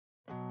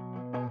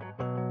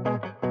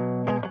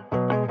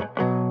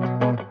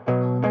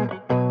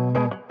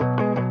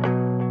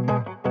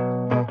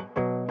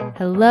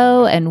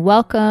Hello and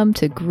welcome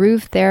to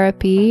Groove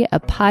Therapy, a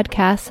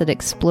podcast that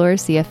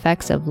explores the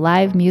effects of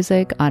live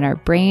music on our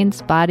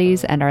brains,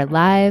 bodies, and our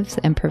lives,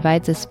 and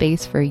provides a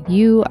space for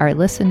you, our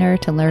listener,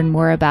 to learn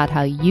more about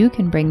how you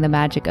can bring the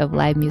magic of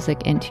live music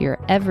into your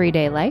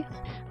everyday life.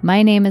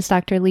 My name is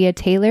Dr. Leah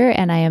Taylor,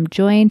 and I am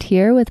joined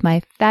here with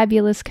my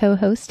fabulous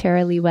co-host,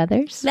 Tara Lee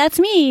Weathers. That's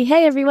me.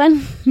 Hey,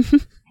 everyone.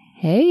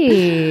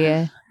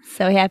 Hey.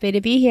 So happy to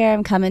be here.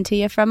 I'm coming to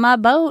you from my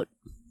boat.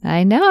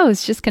 I know. I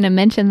was just going to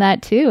mention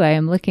that too. I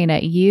am looking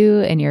at you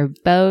and your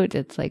boat.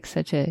 It's like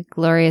such a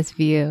glorious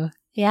view.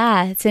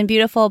 Yeah, it's in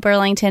beautiful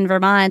Burlington,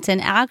 Vermont.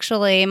 And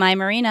actually, my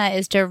marina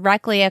is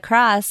directly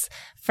across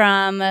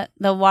from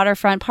the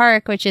Waterfront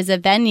Park, which is a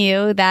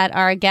venue that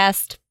our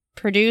guest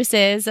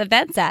produces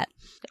events at.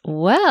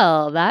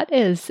 Well, that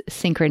is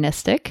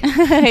synchronistic.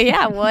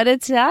 Yeah, what a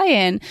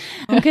tie-in.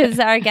 Because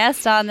our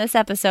guest on this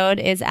episode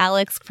is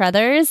Alex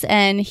Crothers,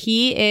 and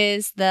he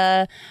is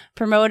the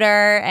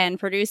promoter and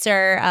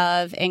producer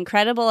of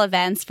incredible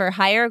events for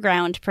Higher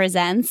Ground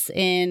Presents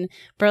in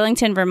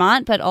Burlington,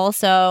 Vermont, but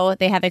also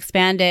they have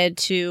expanded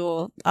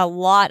to a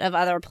lot of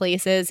other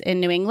places in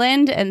New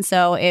England. And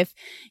so if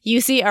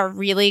you see a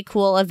really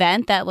cool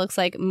event that looks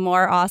like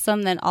more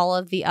awesome than all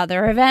of the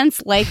other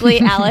events, likely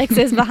Alex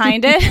is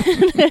behind it.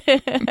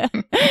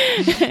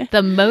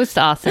 The most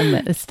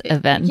awesomest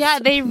events. Yeah,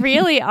 they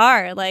really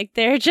are. Like,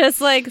 they're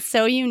just like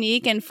so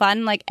unique and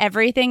fun. Like,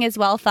 everything is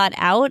well thought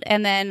out.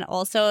 And then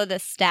also the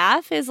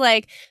staff is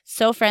like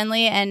so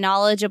friendly and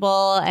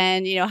knowledgeable.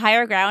 And, you know,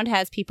 Higher Ground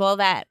has people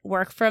that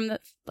work from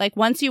like,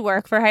 once you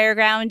work for Higher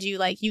Ground,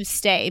 you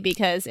stay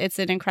because it's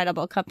an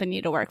incredible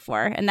company to work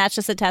for. And that's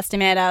just a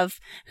testament of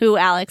who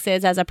Alex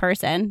is as a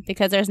person,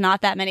 because there's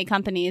not that many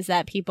companies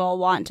that people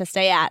want to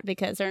stay at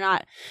because they're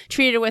not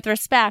treated with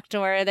respect,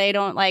 or they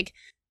don't like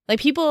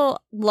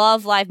people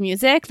love live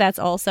music. That's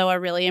also a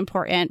really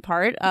important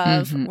part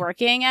of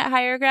working at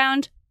Higher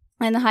Ground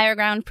and the Higher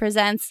Ground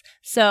Presents.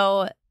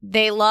 So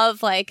they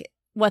love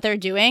what they're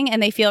doing,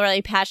 and they feel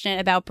really passionate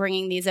about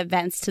bringing these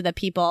events to the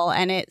people,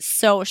 and it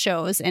so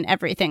shows in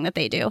everything that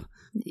they do.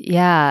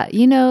 Yeah,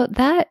 you know,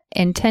 that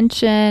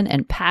intention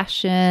and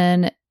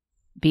passion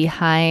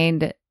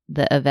behind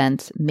the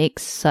events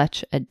makes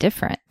such a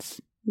difference.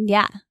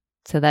 Yeah.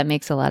 So that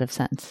makes a lot of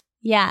sense.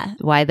 Yeah.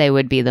 Why they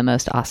would be the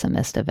most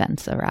awesomest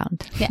events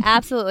around. Yeah,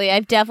 absolutely.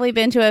 I've definitely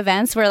been to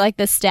events where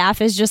the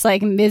staff is just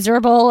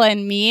miserable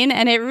and mean,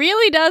 and it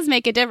really does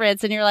make a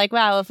difference. And you're like,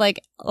 wow, if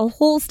a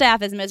whole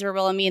staff is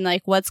miserable and mean,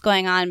 what's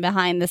going on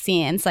behind the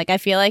scenes? I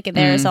feel like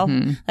there's a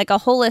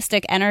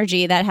holistic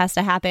energy that has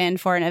to happen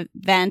for an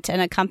event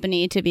and a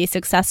company to be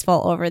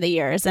successful over the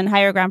years. And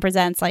Higher Ground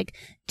Presents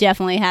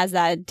definitely has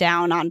that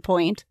down on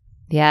point.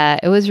 Yeah,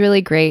 it was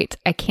really great.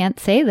 I can't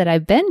say that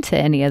I've been to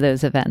any of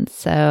those events,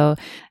 so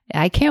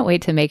I can't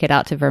wait to make it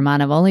out to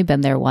Vermont. I've only been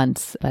there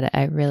once, but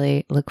I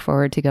really look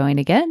forward to going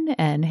again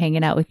and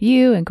hanging out with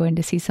you and going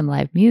to see some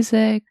live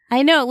music.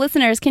 I know,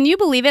 listeners, can you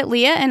believe it?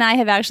 Leah and I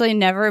have actually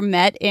never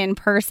met in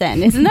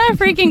person. Isn't that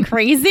freaking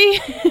crazy?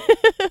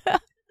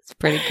 It's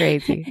pretty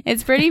crazy.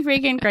 It's pretty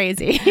freaking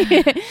crazy.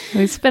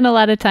 We've spent a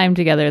lot of time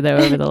together, though,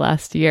 over the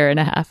last year and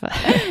a half.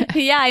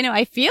 Yeah, I know.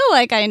 I feel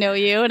like I know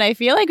you, and I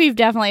feel like we've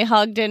definitely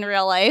hugged in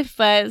real life,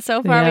 but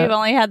so far we've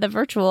only had the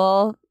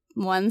virtual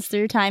ones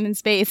through time and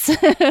space.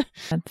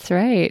 That's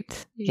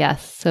right.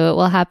 Yes. So it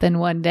will happen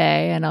one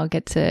day, and I'll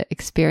get to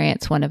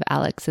experience one of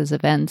Alex's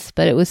events.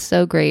 But it was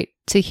so great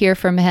to hear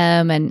from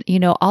him and,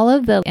 all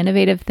of the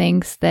innovative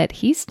things that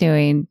he's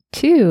doing,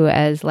 too,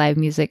 as live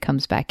music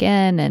comes back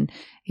in. And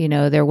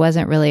there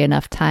wasn't really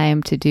enough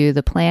time to do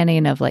the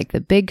planning of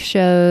the big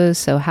shows.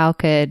 So how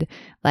could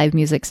live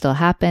music still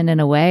happen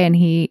in a way? And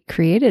he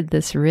created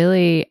this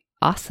really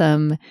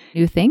awesome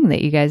new thing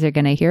that you guys are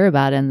going to hear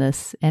about in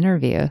this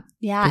interview.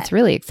 Yeah. It's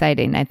really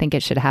exciting. I think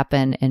it should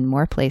happen in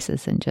more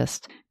places than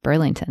just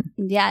Burlington.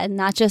 Yeah,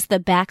 not just the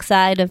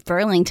backside of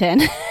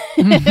Burlington.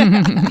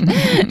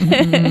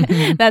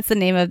 That's the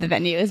name of the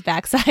venue, is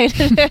Backside.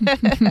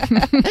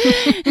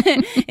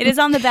 It is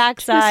on the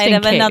backside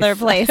of another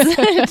place,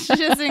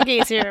 just in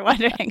case you're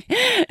wondering.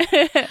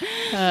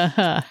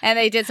 And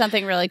they did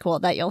something really cool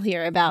that you'll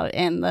hear about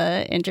in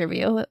the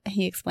interview.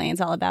 He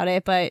explains all about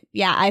it. But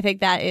yeah, I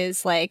think that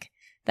is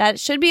that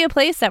should be a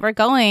place that we're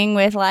going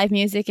with live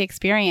music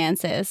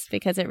experiences,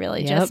 because it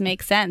really just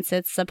makes sense.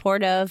 It's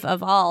supportive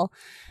of all,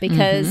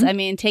 because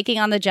taking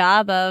on the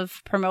job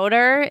of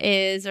promoter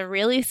is a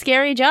really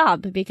scary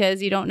job,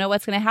 because you don't know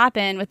what's going to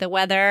happen with the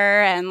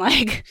weather and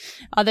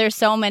there's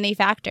so many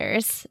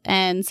factors.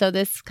 And so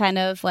this kind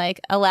of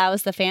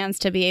allows the fans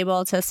to be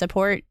able to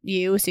support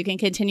you so you can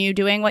continue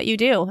doing what you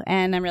do.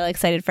 And I'm really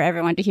excited for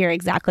everyone to hear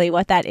exactly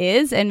what that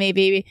is. And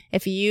maybe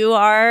if you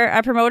are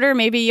a promoter,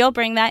 maybe you'll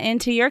bring that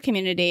into your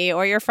community,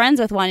 or you're friends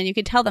with one and you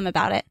could tell them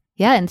about it.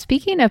 Yeah. And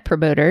speaking of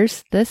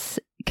promoters, this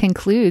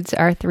concludes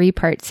our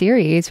 3-part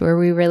series where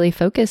we really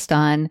focused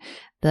on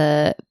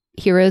the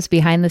heroes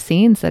behind the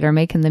scenes that are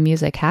making the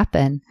music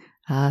happen.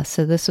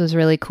 So this was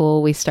really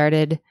cool. We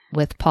started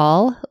with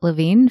Paul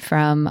Levine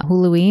from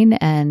Halloween,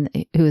 and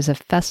who is a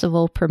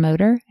festival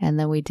promoter. And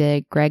then we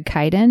did Greg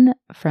Kyden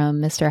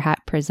from Mr. Hat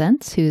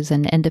Presents, who's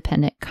an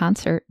independent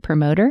concert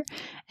promoter.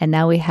 And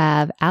now we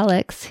have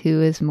Alex,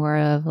 who is more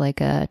of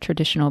like a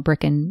traditional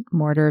brick and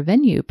mortar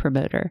venue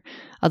promoter.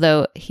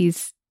 Although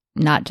he's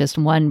not just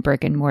one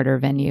brick and mortar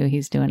venue.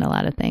 He's doing a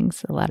lot of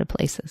things, a lot of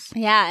places.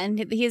 Yeah,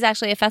 and he's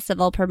actually a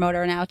festival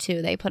promoter now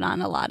too. They put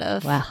on a lot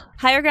of... Wow.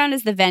 Higher Ground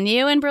is the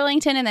venue in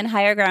Burlington, and then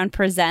Higher Ground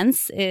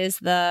Presents is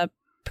the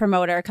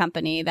promoter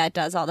company that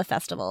does all the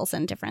festivals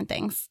and different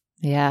things.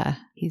 Yeah,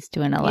 he's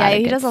doing a lot. Yeah,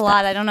 he does a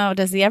lot. I don't know.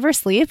 Does he ever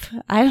sleep?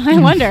 I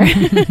wonder.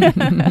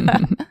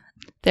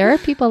 There are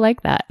people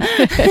like that.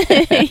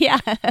 Yeah.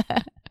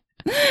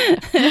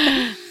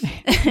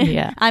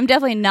 Yeah. I'm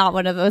definitely not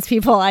one of those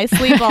people. I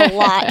sleep a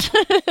lot.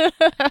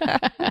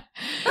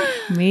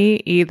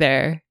 Me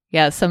either.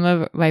 Yeah, some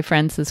of my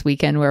friends this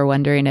weekend were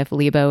wondering if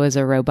Lebo is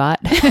a robot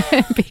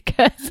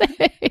because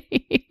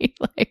he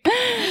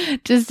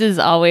just is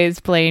always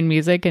playing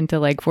music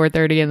until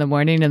 4:30 in the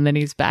morning, and then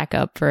he's back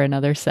up for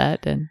another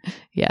set. And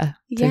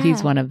so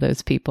he's one of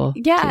those people.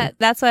 Yeah, too.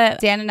 that's what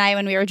Dan and I,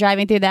 when we were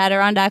driving through the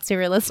Adirondacks, we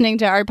were listening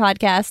to our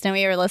podcast, and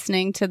we were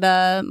listening to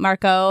the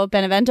Marco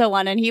Benevento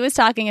one, and he was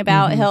talking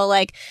about he'll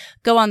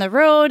go on the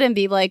road and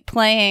be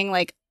playing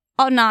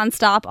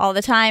nonstop all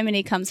the time, and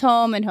he comes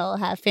home and he'll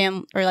have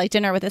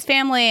dinner with his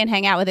family and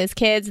hang out with his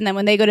kids, and then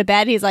when they go to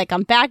bed, he's like,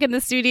 I'm back in the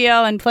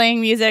studio and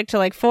playing music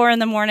till 4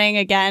 a.m.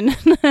 again.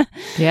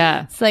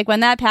 Yeah, it's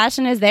when that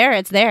passion is there,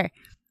 it's there.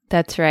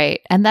 That's right.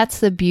 And that's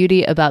the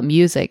beauty about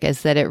music,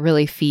 is that it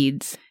really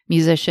feeds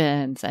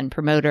musicians and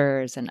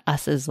promoters and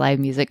us as live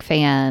music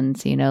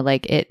fans.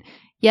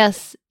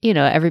 Yes,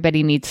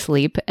 everybody needs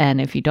sleep, and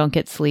if you don't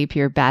get sleep,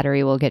 your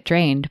battery will get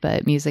drained,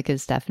 but music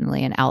is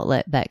definitely an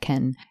outlet that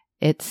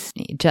it's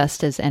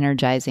just as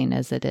energizing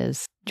as it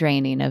is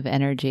draining of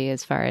energy,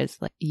 as far as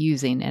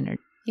using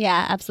energy.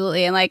 Yeah,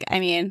 absolutely. And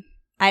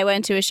I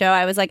went to a show.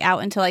 I was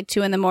out until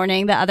 2 a.m.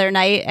 the other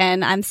night,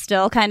 and I'm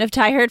still kind of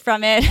tired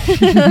from it,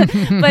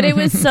 but it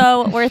was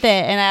so worth it.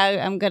 And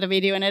I'm going to be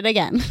doing it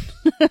again.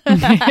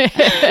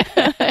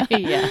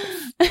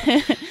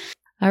 Yes.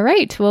 All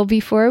right. Well,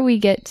 before we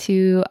get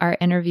to our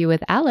interview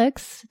with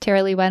Alex,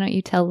 Tara-Leigh, why don't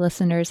you tell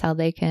listeners how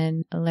they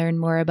can learn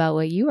more about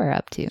what you are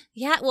up to?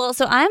 Yeah, well,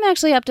 so I'm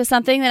actually up to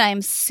something that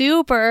I'm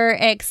super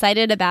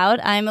excited about.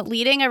 I'm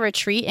leading a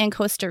retreat in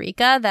Costa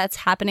Rica that's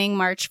happening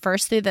March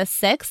 1st through the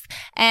 6th.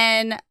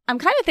 And I'm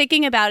kind of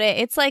thinking about it.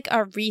 It's like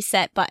a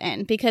reset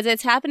button, because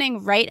it's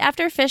happening right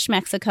after Fish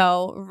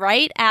Mexico,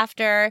 right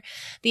after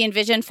the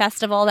Envision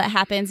Festival that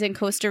happens in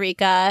Costa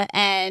Rica.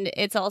 And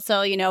it's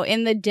also,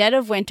 in the dead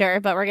of winter,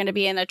 but we're going to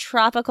be in a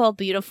tropical,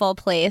 beautiful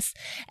place.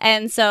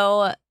 And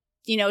so,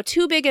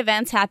 2 big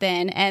events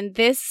happen, and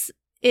this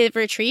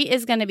retreat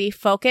is going to be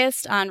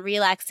focused on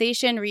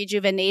relaxation,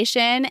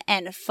 rejuvenation,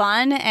 and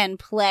fun and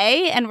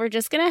play. And we're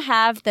just going to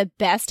have the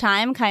best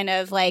time kind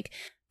of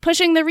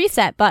pushing the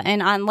reset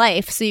button on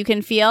life, so you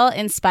can feel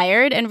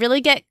inspired and really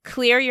get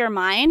clear your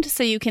mind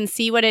so you can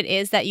see what it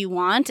is that you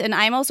want. And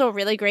I'm also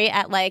really great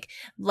at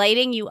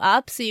lighting you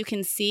up so you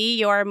can see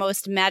your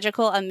most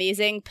magical,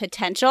 amazing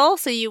potential.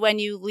 So when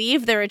you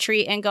leave the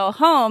retreat and go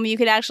home, you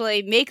could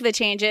actually make the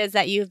changes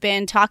that you've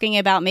been talking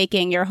about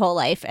making your whole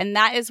life. And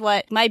that is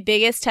what my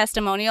biggest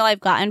testimonial I've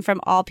gotten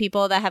from all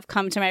people that have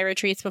come to my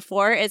retreats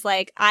before is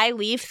I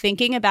leave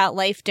thinking about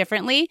life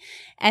differently,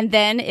 and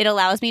then it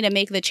allows me to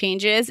make the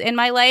changes in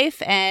my life.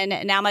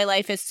 And now my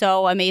life is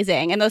so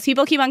amazing. And those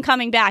people keep on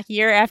coming back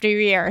year after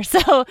year.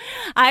 So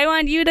I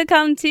want you to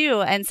come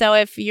too. And so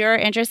if you're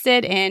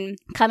interested in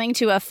coming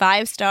to a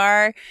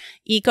 5-star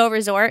eco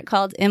resort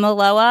called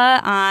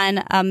Imaloa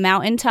on a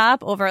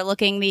mountaintop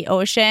overlooking the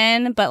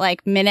ocean,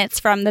 but minutes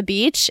from the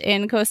beach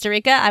in Costa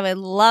Rica, I would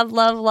love,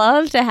 love,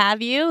 love to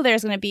have you.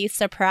 There's going to be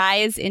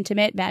surprise,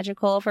 intimate,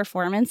 magical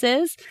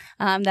performances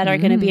that are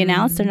going to be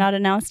announced. They're not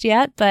announced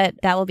yet, but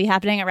that will be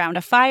happening around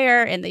a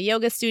fire, in the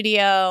yoga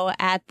studio,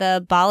 at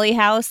the Bali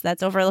house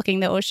that's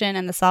overlooking the ocean,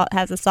 and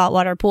has a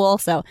saltwater pool.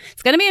 So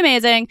it's going to be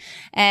amazing.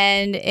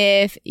 And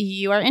if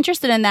you are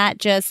interested in that,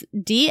 just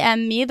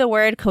DM me the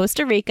word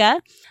Costa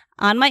Rica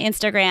on my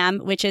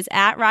Instagram, which is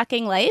at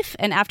Rocking Life.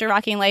 And after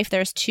Rocking Life,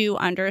 there's 2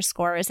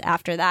 underscores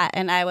after that.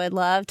 And I would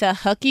love to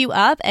hook you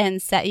up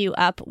and set you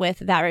up with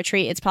that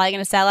retreat. It's probably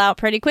going to sell out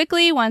pretty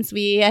quickly once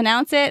we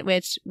announce it,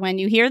 which when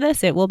you hear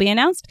this, it will be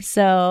announced.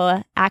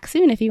 So act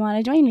soon if you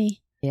want to join me.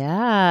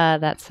 Yeah,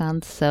 that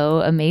sounds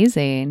so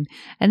amazing.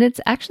 And it's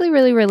actually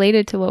really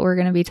related to what we're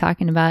going to be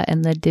talking about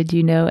in the Did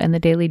You Know and the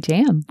Daily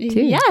Jam,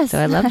 too. Yes. So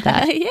I love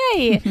that.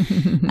 Yay.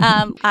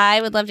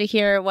 I would love to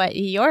hear what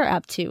you're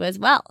up to as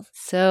well.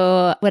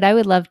 So what I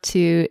would love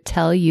to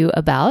tell you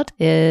about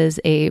is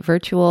a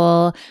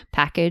virtual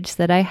package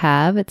that I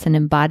have. It's an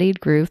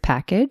Embodied Groove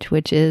package,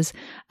 which is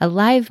a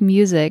live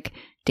music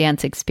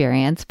dance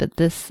experience. But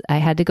I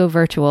had to go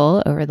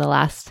virtual over the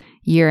last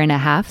year and a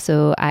half.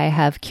 So I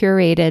have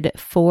curated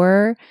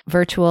 4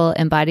 virtual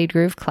Embodied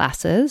Groove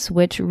classes,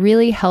 which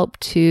really help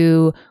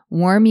to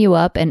warm you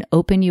up and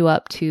open you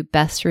up to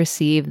best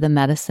receive the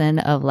medicine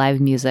of live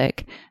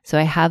music. So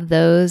I have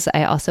those.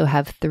 I also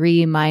have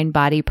 3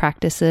 mind-body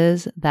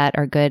practices that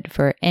are good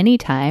for any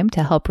time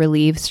to help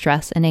relieve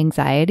stress and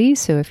anxiety.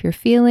 So if you're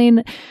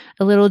feeling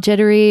a little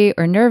jittery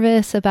or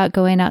nervous about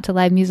going out to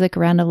live music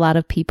around a lot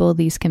of people,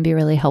 these can be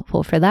really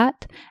helpful for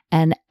that.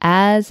 And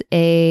as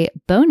a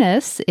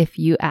bonus, if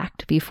you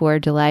act before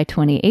July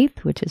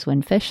 28th, which is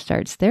when Phish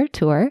starts their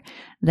tour,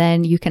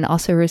 then you can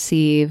also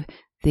receive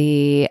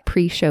the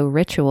pre-show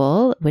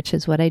ritual, which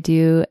is what I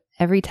do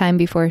every time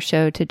before a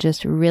show to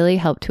just really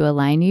help to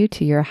align you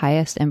to your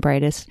highest and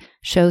brightest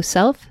show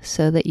self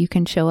so that you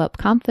can show up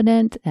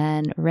confident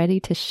and ready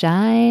to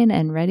shine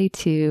and ready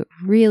to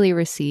really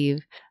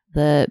receive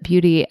the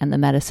beauty and the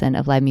medicine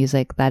of live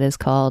music that is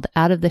called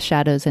Out of the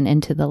Shadows and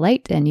Into the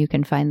Light. And you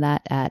can find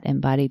that at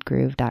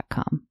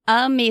embodiedgroove.com.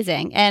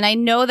 Amazing. And I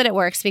know that it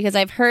works because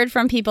I've heard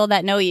from people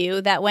that know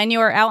you that when you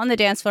are out on the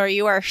dance floor,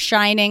 you are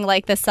shining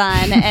like the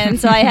sun. And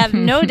so I have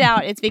no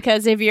doubt it's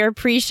because of your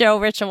pre-show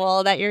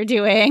ritual that you're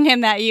doing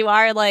and that you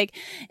are like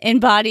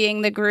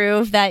embodying the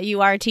groove that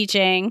you are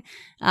teaching,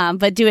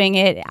 but doing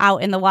it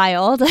out in the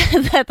wild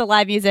at the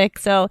live music.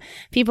 So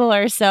people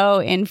are so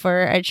in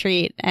for a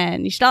treat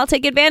and you should all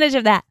take advantage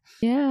of that.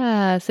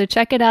 Yeah. So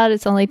check it out.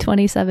 It's only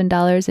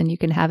 $27 and you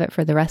can have it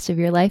for the rest of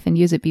your life and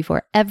use it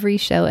before every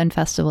show and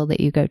festival that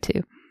you go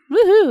to.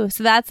 Woohoo.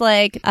 So that's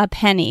like a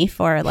penny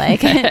for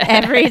like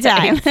every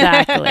time.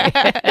 Exactly.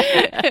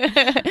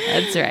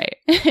 That's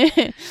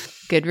right.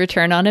 Good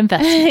return on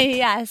investment.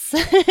 Yes.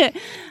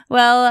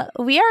 Well,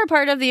 we are a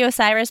part of the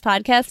Osiris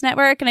Podcast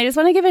Network, and I just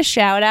want to give a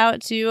shout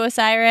out to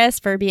Osiris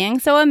for being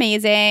so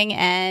amazing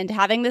and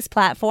having this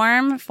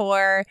platform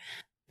for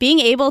being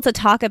able to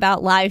talk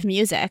about live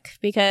music,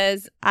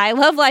 because I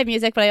love live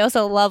music, but I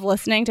also love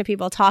listening to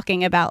people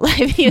talking about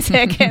live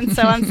music. And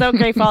so I'm so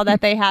grateful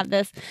that they have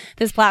this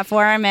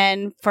platform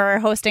and for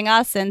hosting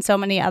us and so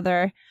many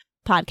other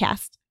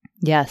podcasts.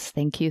 Yes.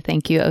 Thank you.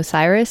 Thank you,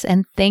 Osiris.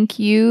 And thank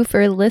you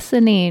for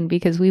listening,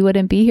 because we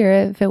wouldn't be here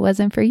if it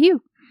wasn't for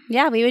you.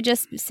 Yeah, we would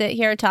just sit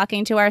here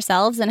talking to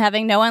ourselves and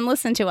having no one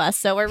listen to us.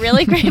 So we're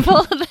really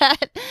grateful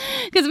that,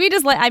 because we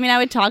just, I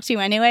would talk to you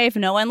anyway if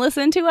no one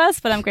listened to us,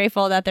 but I'm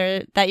grateful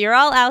that you're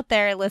all out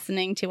there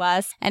listening to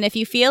us. And if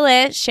you feel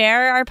it,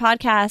 share our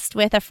podcast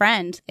with a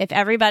friend. If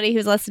everybody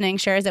who's listening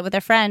shares it with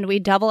a friend, we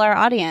double our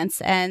audience.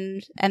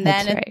 And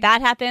then if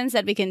that happens,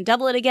 that we can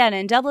double it again.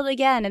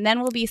 And then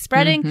we'll be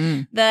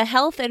spreading the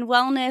health and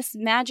wellness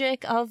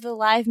magic of the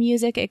live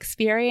music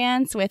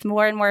experience with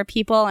more and more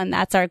people. And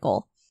that's our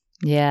goal.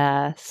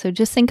 Yeah. So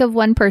just think of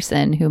one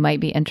person who might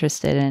be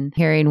interested in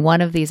hearing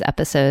one of these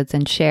episodes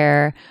and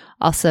share.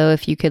 Also,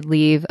 if you could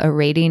leave a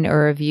rating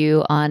or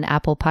review on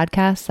Apple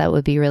Podcasts, that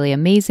would be really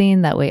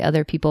amazing. That way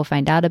other people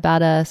find out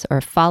about us, or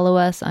follow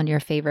us on your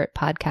favorite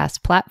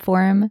podcast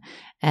platform.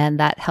 And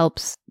that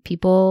helps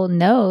people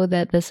know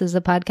that this is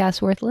a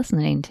podcast worth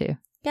listening to.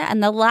 Yeah,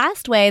 and the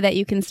last way that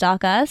you can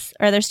stalk us,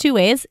 or there's 2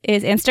 ways,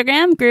 is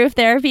Instagram, Groove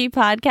Therapy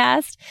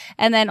Podcast,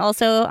 and then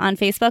also on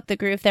Facebook, the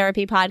Groove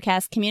Therapy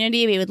Podcast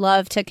community. We would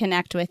love to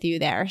connect with you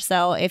there.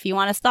 So if you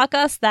want to stalk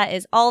us, that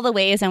is all the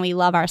ways, and we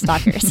love our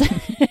stalkers.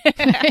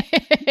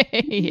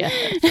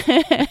 Yes.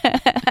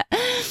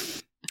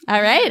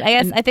 All right,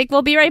 I think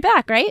we'll be right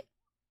back, right?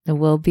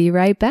 We'll be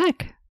right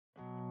back.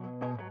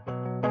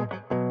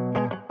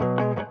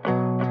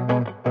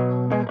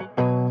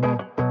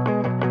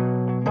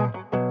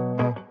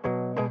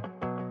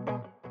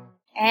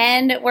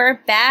 And we're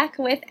back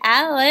with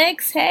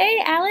Alex. Hey,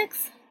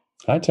 Alex.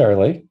 Hi, Tara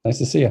Lee. Nice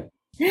to see you.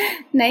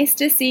 Nice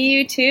to see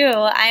you too.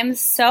 I'm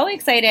so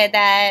excited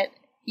that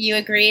you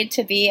agreed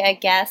to be a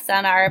guest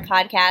on our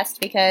podcast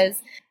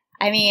because,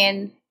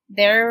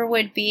 there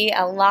would be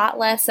a lot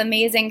less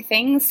amazing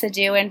things to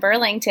do in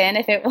Burlington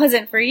if it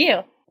wasn't for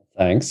you.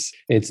 Thanks.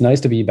 It's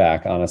nice to be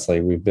back, honestly.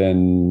 We've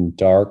been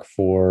dark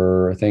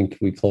for, I think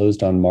we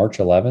closed on March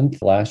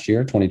 11th last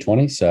year,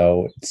 2020.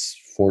 So it's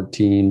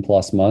 14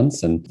 plus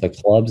months, and the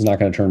club's not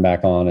going to turn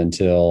back on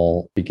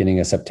until beginning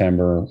of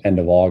September, end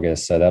of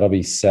August. So that'll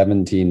be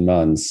 17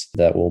 months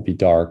that will be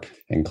dark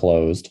and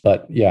closed.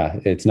 But yeah,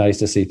 it's nice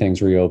to see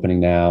things reopening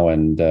now.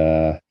 And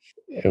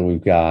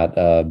we've got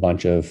a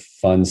bunch of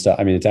fun stuff.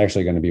 It's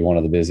actually going to be one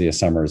of the busiest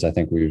summers I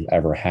think we've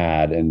ever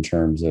had in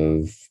terms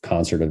of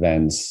concert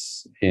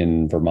events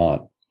in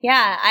Vermont.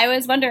 Yeah, I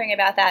was wondering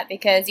about that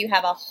because you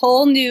have a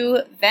whole new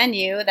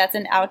venue that's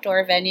an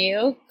outdoor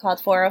venue called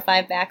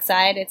 405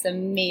 Backside. It's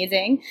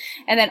amazing.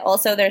 And then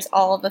also there's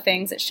all of the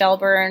things at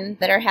Shelburne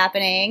that are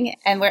happening,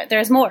 and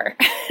there's more.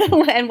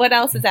 And what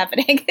else is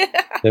happening?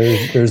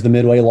 There's the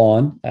Midway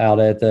lawn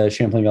out at the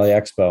Champlain Valley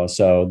Expo.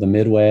 So the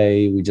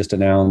Midway, we just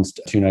announced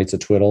 2 nights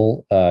of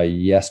Twiddle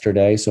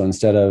yesterday. So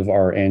instead of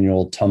our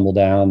annual tumble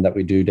down that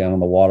we do down on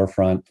the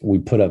waterfront, we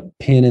put a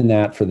pin in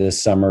that for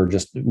this summer,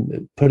 just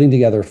putting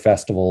together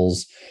festivals.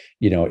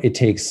 It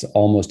takes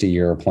almost a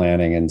year of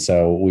planning. And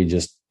so we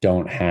just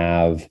don't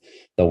have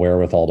the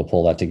wherewithal to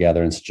pull that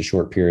together in such a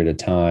short period of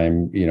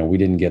time. We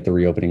didn't get the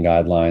reopening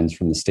guidelines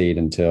from the state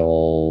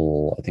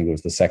until I think it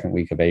was the second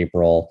week of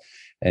April.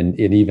 And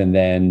even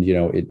then,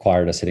 it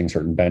required us hitting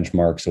certain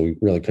benchmarks. So we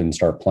really couldn't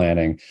start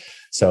planning.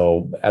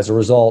 So as a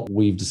result,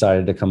 we've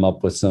decided to come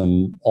up with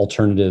some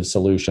alternative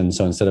solutions.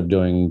 So instead of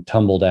doing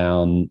Tumble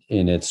Down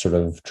in its sort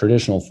of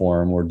traditional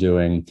form, we're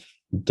doing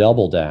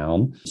Double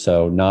Down.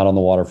 So not on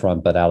the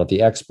waterfront, but out at the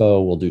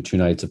expo. We'll do 2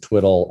 nights of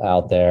Twiddle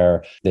out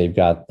there. They've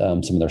got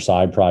some of their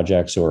side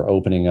projects who are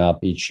opening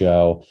up each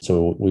show.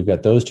 So we've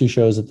got those 2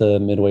 shows at the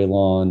Midway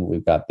Lawn.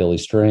 We've got Billy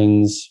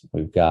Strings.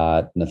 We've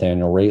got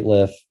Nathaniel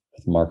Rateliff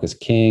with Marcus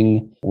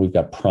King. We've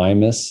got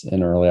Primus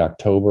in early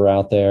October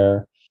out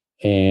there.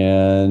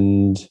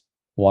 And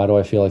why do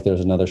I feel like there's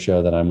another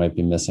show that I might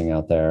be missing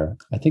out there?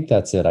 I think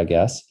that's it, I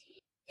guess.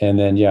 And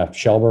then,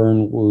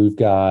 Shelburne, we've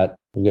got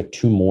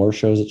 2 more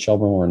shows at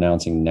Shelburne we're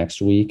announcing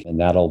next week.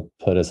 And that'll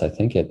put us, I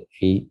think, at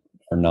 8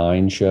 or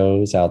 9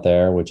 shows out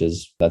there,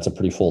 that's a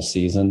pretty full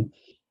season.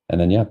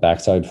 And then,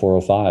 Backside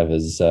 405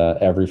 is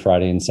every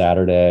Friday and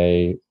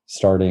Saturday,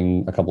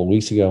 starting a couple of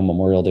weeks ago,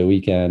 Memorial Day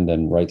weekend,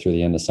 and right through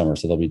the end of summer.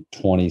 So there'll be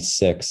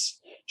 26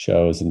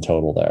 shows in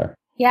total there.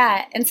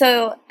 Yeah. And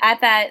so at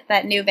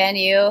that new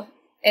venue,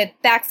 is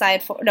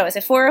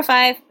it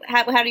 405?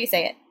 How do you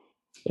say it?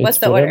 What's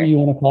the whatever order? You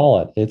want to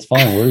call it. It's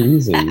fine. We're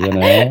easy,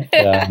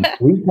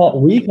 we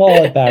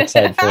call it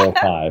Backside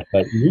 405,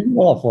 but you can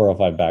call it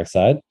 405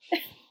 Backside.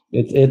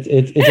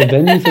 It's a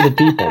venue for the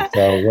people.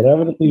 So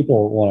whatever the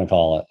people want to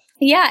call it.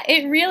 Yeah,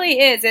 it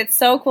really is. It's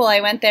so cool. I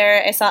went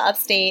there. I saw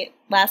Upstate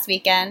last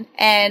weekend,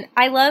 and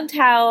I loved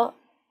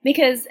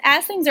because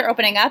as things are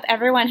opening up,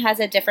 everyone has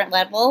a different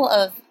level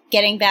of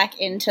getting back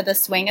into the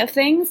swing of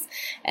things.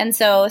 And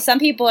so some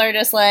people are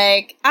just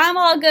like, I'm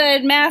all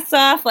good, masks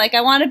off, like I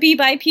want to be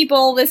by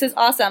people, this is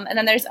awesome. And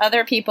then there's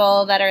other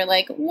people that are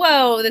like,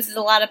 whoa, this is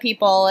a lot of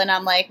people, and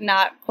I'm like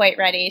not quite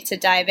ready to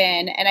dive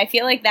in. And I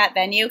feel like that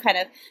venue kind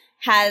of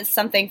has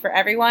something for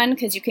everyone,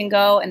 because you can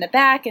go in the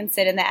back and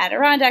sit in the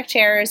Adirondack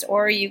chairs,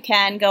 or you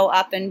can go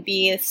up and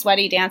be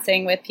sweaty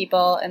dancing with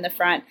people in the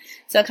front.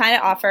 So it kind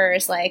of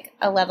offers like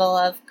a level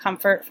of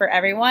comfort for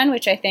everyone,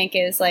 which I think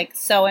is like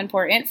so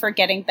important for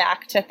getting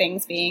back to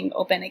things being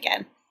open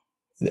again.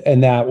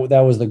 And that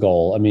was the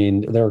goal. I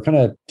mean, there were kind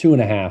of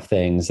 2.5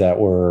 things that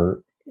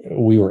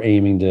we were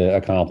aiming to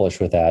accomplish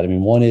with that. I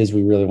mean, one is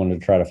we really wanted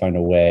to try to find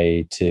a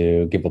way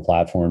to give a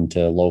platform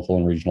to local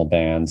and regional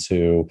bands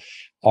who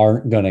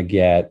aren't going to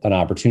get an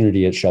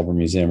opportunity at Shelburne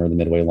Museum or the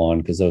Midway Lawn,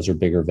 because those are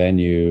bigger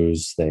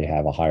venues. They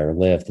have a higher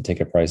lift. The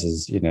ticket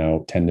prices,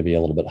 tend to be a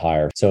little bit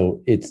higher.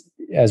 So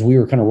as we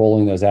were kind of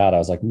rolling those out, I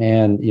was like,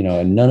 man,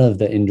 and none of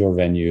the indoor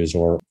venues,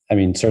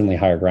 certainly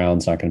Higher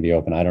Ground's not going to be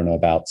open. I don't know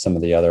about some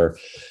of the other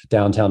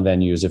downtown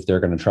venues, if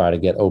they're going to try to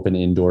get open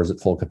indoors at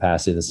full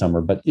capacity this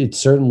summer. But it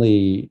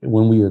certainly,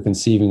 when we were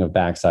conceiving of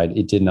Backside,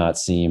 it did not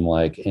seem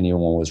like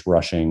anyone was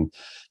rushing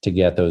to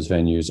get those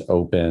venues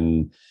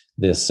open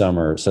this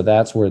summer. So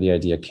that's where the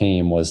idea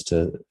came, was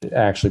to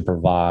actually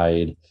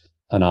provide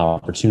an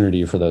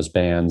opportunity for those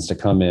bands to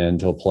come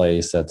into a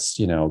place that's,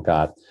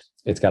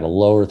 it's got a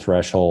lower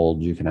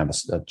threshold. You can have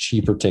a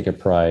cheaper ticket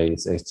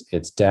price.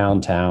 It's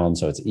downtown,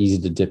 so it's easy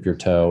to dip your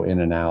toe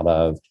in and out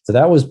of. So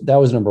that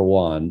was number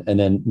one. And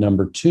then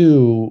number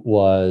 2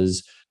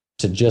 was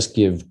to just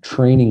give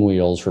training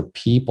wheels for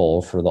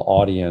people, for the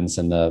audience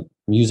and the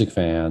music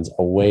fans,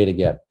 a way to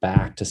get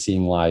back to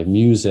seeing live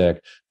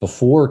music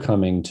before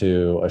coming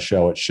to a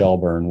show at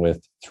Shelburne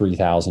with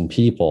 3,000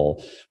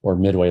 people, or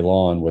Midway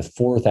Lawn with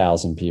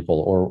 4,000 people,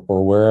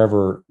 or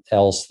wherever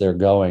else they're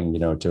going,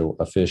 to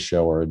a Phish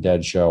show or a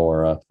Dead show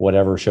or a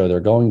whatever show they're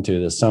going to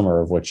this summer,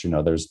 of which,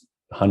 there's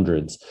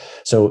hundreds.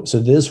 So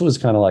this was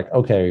kind of like,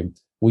 okay,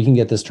 we can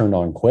get this turned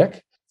on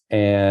quick,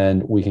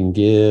 and we can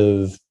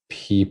give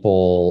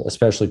people,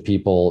 especially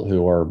people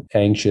who are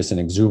anxious and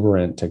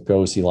exuberant to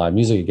go see live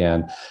music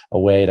again, a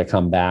way to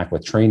come back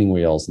with training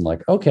wheels. And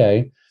like,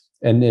 okay.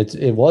 And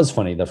it was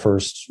funny. The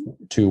first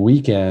 2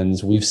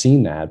 weekends, we've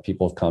seen that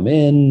people have come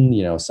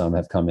in, some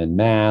have come in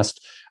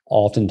masked.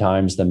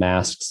 Oftentimes the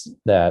masks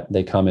that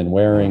they come in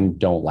wearing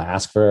don't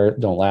last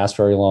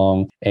very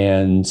long.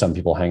 And some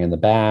people hang in the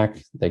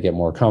back, they get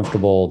more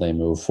comfortable, they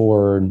move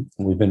forward.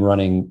 We've been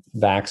running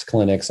Vax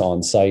clinics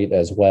on site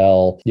as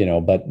well,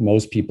 but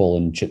most people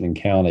in Chittenden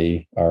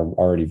County are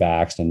already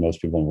vaxxed, and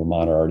most people in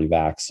Vermont are already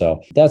vaxxed. So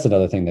that's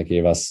another thing that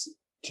gave us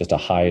just a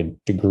high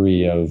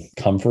degree of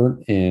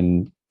comfort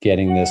in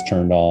getting this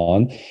turned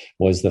on,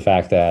 was the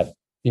fact that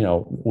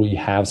we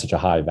have such a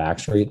high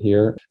vax rate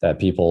here that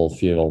people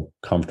feel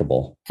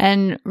comfortable.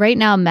 And right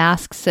now,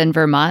 masks in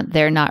Vermont,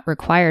 they're not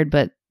required,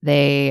 but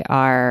they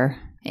are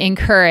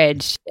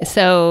encouraged.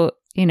 So,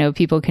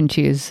 people can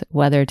choose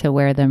whether to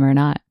wear them or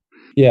not.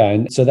 Yeah.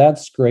 And so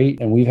that's great.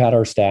 And we've had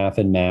our staff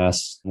in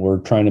masks. We're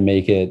trying to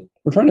make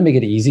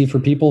it easy for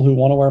people who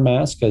want to wear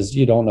masks, because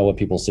you don't know what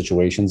people's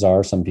situations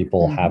are. Some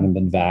people haven't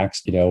been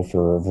vaxxed,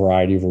 for a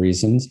variety of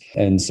reasons.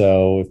 And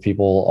so if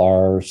people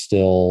are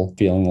still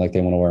feeling like they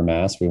want to wear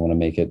masks, we want to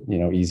make it,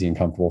 easy and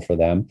comfortable for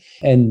them.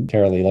 And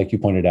Tara-Leigh, like you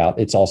pointed out,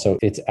 it's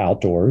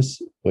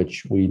outdoors.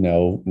 which we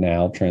know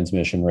now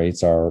transmission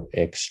rates are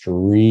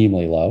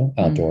extremely low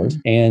outdoors,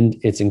 and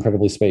it's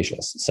incredibly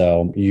spacious.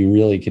 So you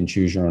really can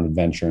choose your own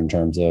adventure in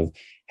terms of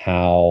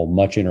how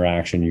much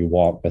interaction you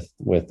want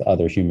with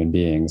other human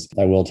beings.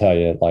 I will tell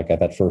you, like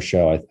at that first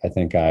show, I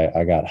think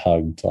I got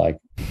hugged like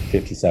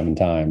 57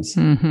 times.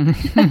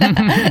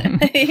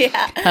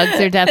 Yeah.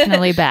 Hugs are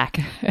definitely back.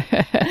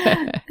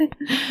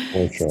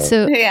 For sure.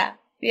 So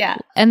yeah.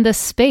 And the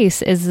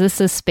space, is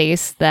this a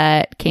space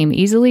that came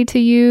easily to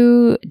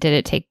you? Did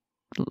it take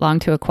long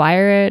to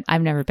acquire it?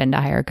 I've never been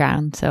to Higher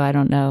Ground, so I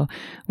don't know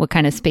what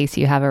kind of space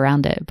you have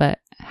around it, but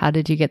how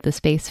did you get the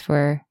space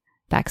for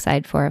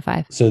Backside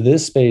 405? So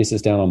this space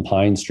is down on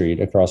Pine Street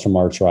across from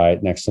Arts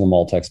Right next to the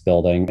Multex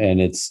building. And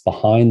it's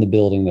behind the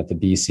building that the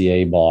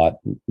BCA bought.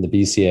 The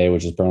BCA,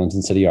 which is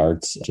Burlington City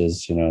Arts, which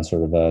is,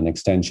 sort of an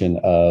extension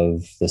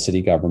of the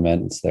city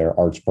government. It's their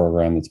arts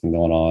program that's been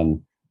going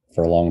on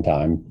for a long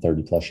time,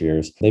 30 plus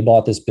years. They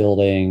bought this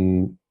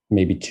building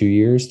maybe 3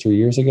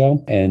 years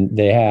ago. And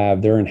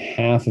they're in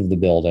half of the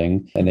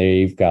building, and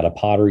they've got a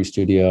pottery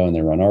studio, and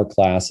they run art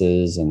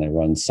classes, and they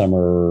run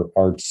summer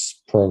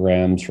arts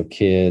programs for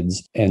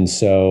kids. And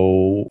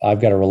so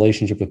I've got a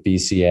relationship with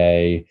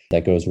BCA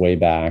that goes way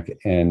back.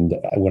 And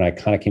when I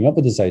kind of came up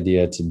with this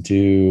idea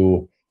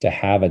to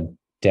have a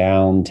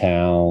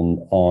downtown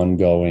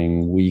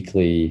ongoing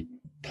weekly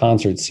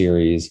concert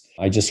series,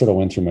 I just sort of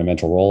went through my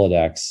mental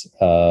Rolodex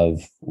of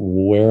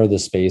where are the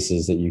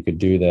spaces that you could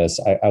do this.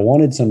 I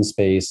wanted some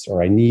space,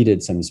 or I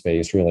needed some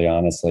space, really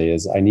honestly,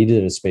 is I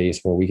needed a space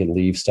where we could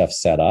leave stuff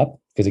set up.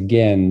 Because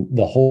again,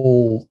 the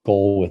whole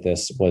goal with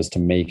this was to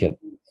make it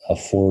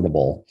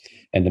affordable.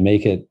 And to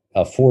make it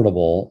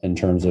affordable in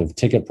terms of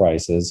ticket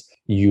prices,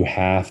 you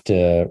have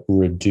to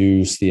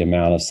reduce the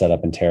amount of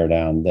setup and tear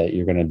down that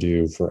you're going to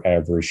do for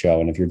every show.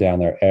 And if you're down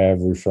there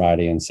every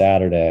Friday and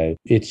Saturday,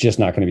 it's just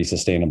not going to be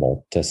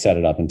sustainable to set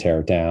it up and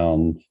tear it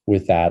down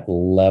with that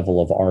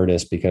level of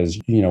artist, because,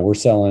 we're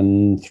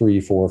selling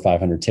 300, 400,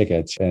 500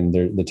 tickets, and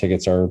the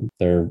tickets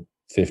they're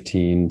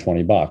 $15,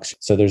 $20.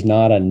 So there's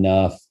not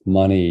enough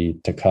money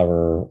to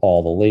cover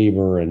all the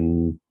labor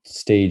and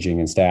staging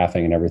and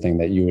staffing and everything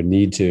that you would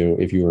need to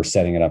if you were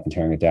setting it up and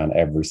tearing it down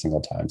every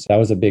single time. So that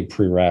was a big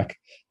prereq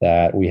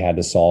that we had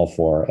to solve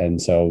for.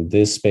 And so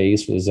this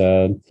space was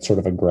a sort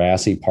of a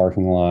grassy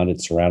parking lot.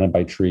 It's surrounded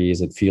by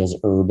trees. It feels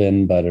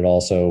urban, but it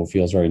also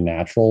feels very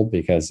natural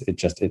because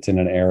it's in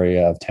an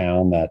area of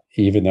town that,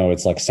 even though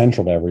it's like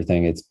central to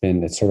everything,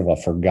 it's sort of a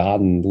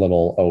forgotten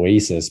little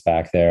oasis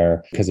back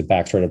there, because it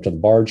backs right up to the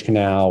Barge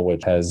Canal,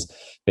 which has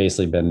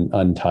basically been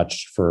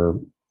untouched for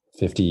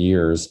 50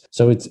 years.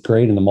 So it's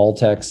great. And the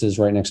Multex is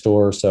right next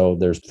door. So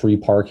there's free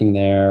parking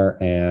there,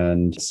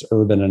 and it's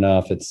urban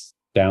enough. It's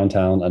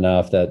downtown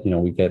enough that,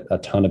 we get a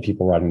ton of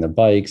people riding their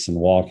bikes and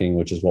walking,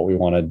 which is what we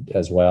wanted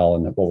as well,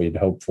 and what we'd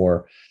hoped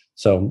for.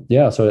 So,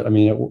 yeah,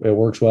 it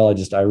works well.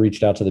 I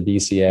reached out to the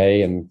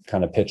BCA and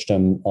kind of pitched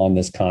them on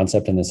this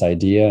concept and this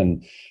idea,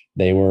 and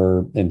they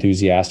were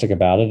enthusiastic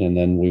about it. And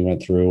then we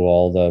went through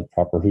all the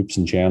proper hoops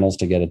and channels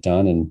to get it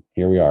done. And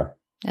here we are.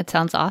 That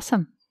sounds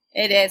awesome.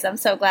 It is. I'm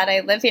so glad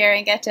I live here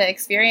and get to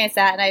experience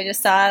that. And I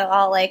just saw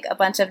all a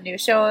bunch of new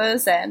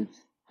shows, and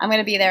I'm going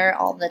to be there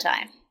all the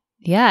time.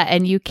 Yeah.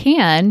 And you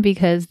can,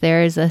 because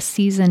there's a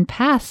season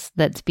pass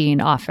that's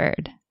being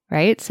offered,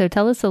 right? So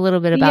tell us a little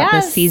bit about the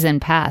season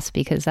pass,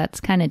 because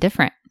that's kind of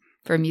different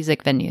for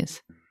music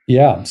venues.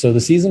 Yeah. So the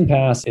season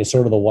pass is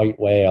sort of the white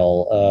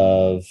whale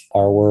of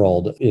our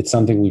world. It's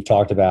something we've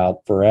talked about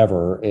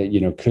forever.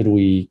 Could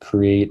we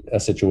create a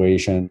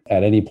situation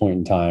at any point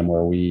in time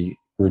where we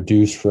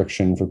reduce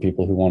friction for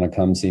people who want to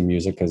come see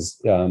music?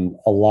 Because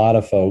a lot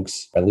of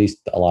folks, at least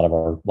a lot of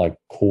our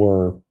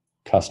core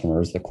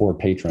customers, the core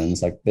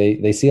patrons,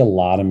 they see a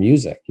lot of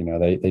music.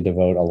 They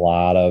devote a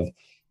lot of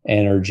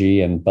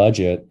energy and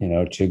budget,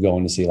 to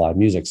going to see live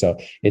music. So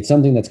it's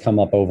something that's come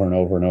up over and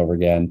over and over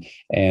again.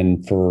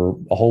 And for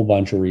a whole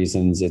bunch of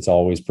reasons, it's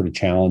always pretty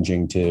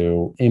challenging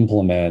to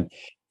implement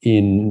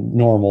in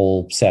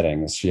normal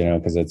settings,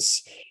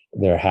 because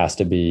there has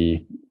to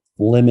be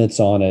limits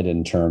on it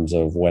in terms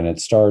of when it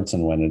starts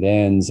and when it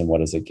ends and what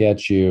does it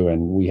get you.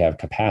 And we have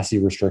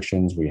capacity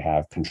restrictions, we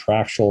have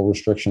contractual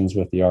restrictions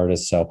with the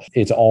artists. So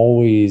it's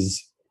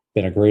always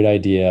been a great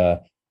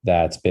idea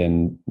that's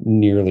been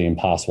nearly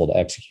impossible to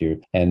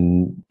execute.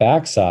 And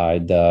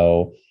Backside,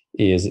 though,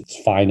 is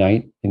it's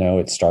finite.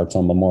 It starts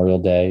on Memorial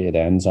Day, it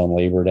ends on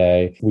Labor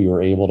Day. We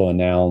were able to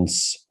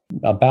announce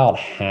about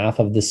half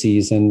of the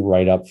season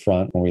right up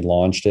front when we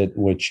launched it,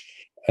 which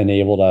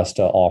enabled us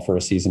to offer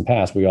a season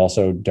pass. We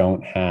also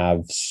don't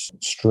have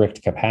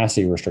strict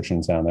capacity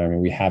restrictions down there.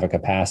 We have a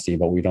capacity,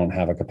 but we don't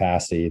have a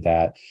capacity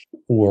that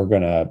we're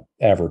going to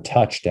ever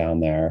touch down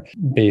there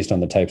based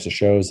on the types of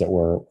shows that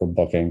we're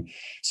booking.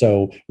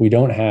 So we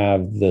don't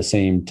have the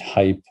same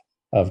type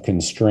of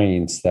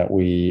constraints that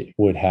we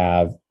would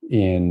have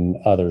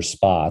in other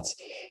spots.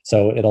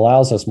 So it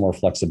allows us more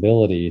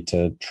flexibility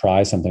to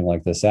try something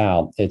like this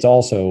out. It's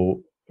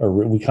also,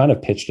 we kind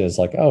of pitched it as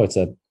it's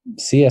a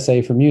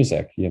CSA for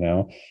music,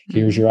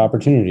 here's your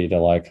opportunity to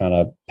like kind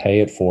of pay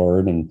it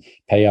forward and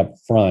pay up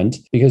front,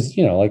 because,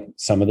 like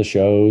some of the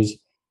shows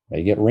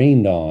may get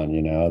rained on,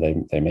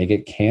 they may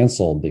get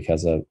canceled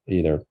because of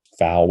either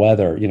foul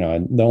weather,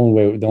 and the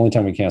only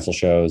time we cancel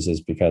shows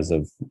is because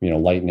of,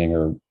 lightning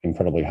or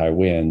incredibly high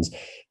winds.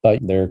 But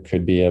there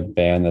could be a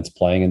band that's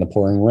playing in the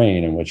pouring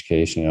rain, in which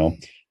case,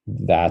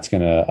 that's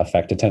going to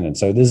affect attendance.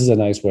 So this is a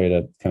nice way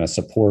to kind of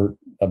support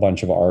a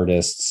bunch of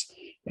artists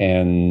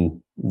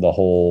and the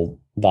whole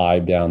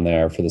vibe down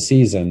there for the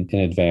season in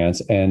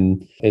advance.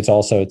 And it's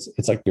also,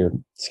 it's like your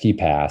ski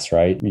pass,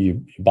 right?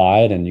 You buy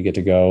it and you get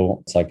to go.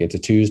 It's like it's a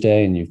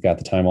Tuesday and you've got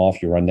the time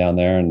off. You run down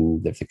there,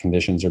 and if the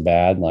conditions are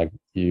bad, like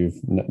you've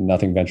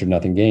nothing ventured,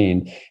 nothing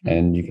gained,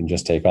 and you can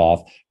just take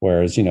off.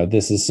 Whereas,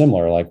 this is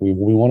similar. Like we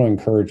want to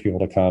encourage people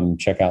to come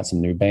check out some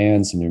new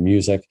bands, some new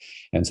music.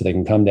 And so they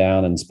can come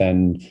down and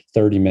spend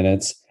 30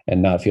 minutes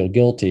and not feel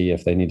guilty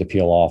if they need to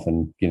peel off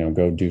and,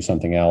 go do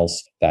something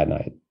else that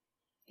night.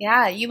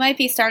 Yeah, you might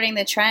be starting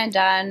the trend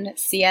on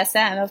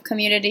CSM of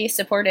community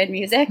supported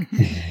music,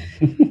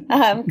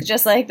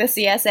 just like the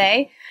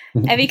CSA.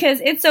 And because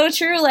it's so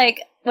true,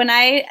 like when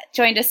I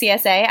joined a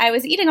CSA, I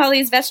was eating all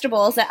these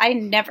vegetables that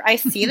I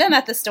see them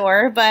at the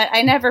store, but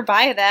I never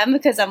buy them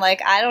because I'm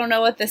like, I don't know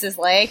what this is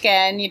like.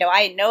 And,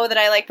 I know that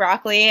I like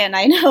broccoli and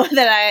I know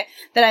that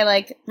I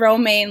like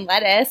romaine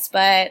lettuce,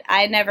 but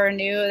I never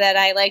knew that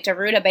I liked a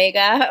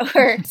rutabaga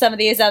or some of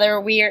these other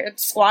weird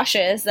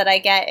squashes that I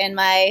get in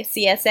my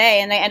CSA,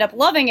 and I end up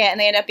loving it and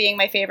they end up being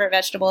my favorite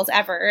vegetables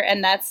ever.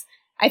 And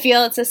I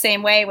feel it's the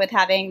same way with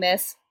having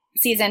this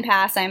season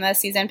pass. I'm a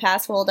season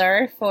pass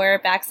holder for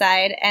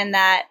Backside, and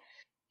that,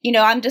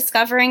 I'm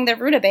discovering the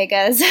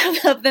rutabagas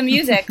of the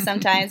music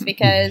sometimes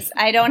because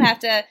I don't have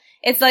to,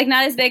 it's like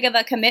not as big of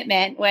a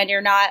commitment when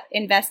you're not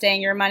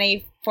investing your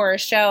money for a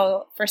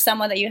show for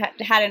someone that you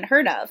hadn't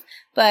heard of.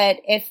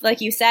 But if,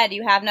 like you said,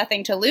 you have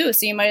nothing to lose,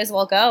 so you might as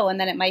well go. And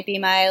then it might be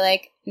my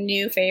like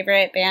new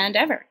favorite band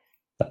ever.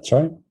 That's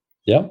right.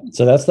 Yeah.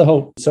 So that's the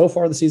hope. So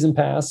far, the season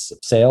pass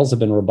sales have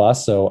been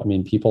robust. So,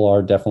 people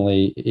are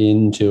definitely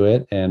into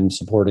it and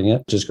supporting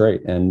it, which is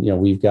great. And,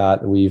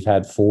 we've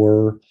had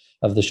 4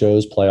 of the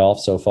shows play off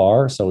so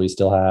far. So we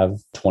still have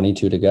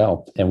 22 to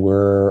go, and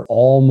we're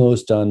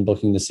almost done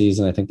booking the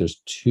season. I think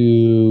there's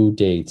 2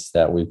 dates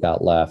that we've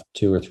got left,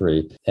 2 or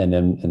 3, and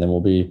then we'll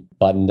be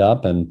buttoned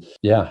up and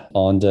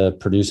on to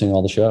producing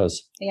all the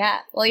shows. Yeah.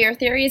 Well, your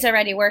theory is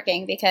already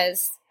working,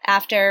 because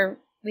after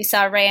we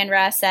saw Ray and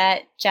Russ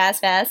at Jazz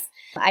Fest,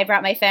 I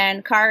brought my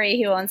friend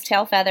Kari, who owns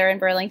Tailfeather in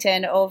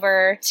Burlington,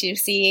 over to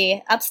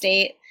see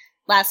Upstate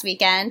last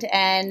weekend,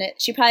 and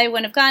she probably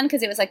wouldn't have gone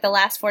because it was like the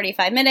last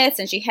 45 minutes,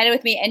 and she headed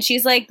with me, and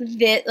she's like,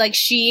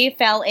 she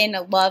fell in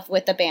love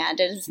with the band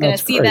and is going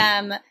to see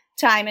them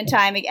time and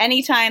time,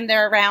 anytime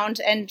they're around.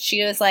 And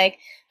she was like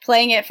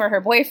playing it for her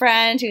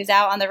boyfriend who's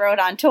out on the road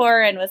on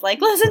tour and was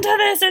like, listen to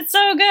this, it's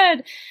so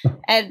good.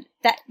 And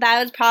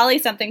that was probably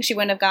something she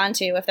wouldn't have gone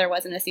to if there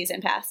wasn't a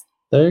season pass.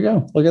 There you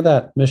go. Look at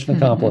that. Mission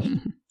accomplished.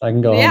 I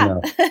can go home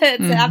now.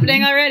 It's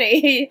happening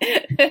already.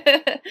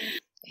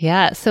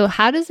 Yeah. So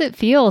how does it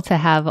feel to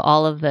have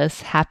all of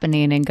this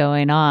happening and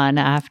going on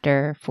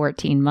after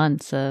 14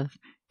 months of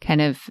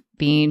kind of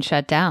being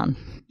shut down?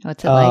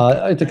 What's it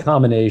like? It's a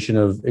combination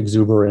of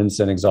exuberance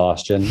and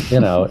exhaustion.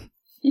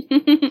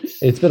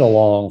 It's been a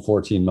long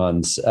 14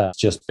 months. It's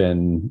just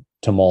been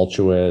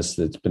tumultuous.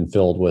 It's been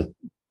filled with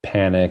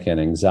panic and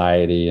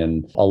anxiety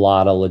and a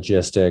lot of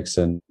logistics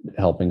and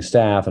helping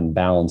staff and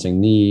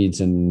balancing needs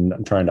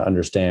and trying to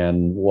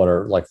understand what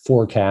are like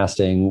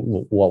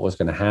forecasting what was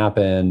going to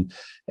happen.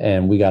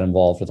 And we got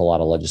involved with a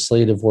lot of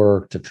legislative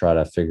work to try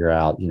to figure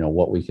out,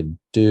 what we could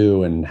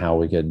do and how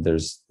we could.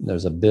 There's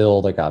a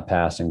bill that got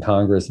passed in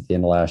Congress at the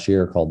end of last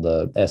year called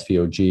the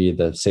SVOG,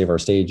 the Save Our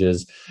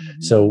Stages.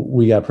 Mm-hmm. So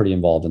we got pretty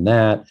involved in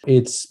that.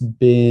 It's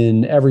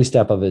been, every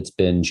step of it's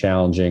been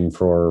challenging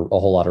for a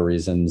whole lot of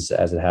reasons,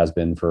 as it has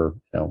been for,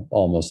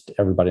 almost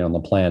everybody on the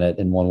planet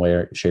in one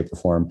way, shape, or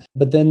form.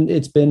 But then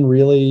it's been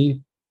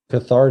really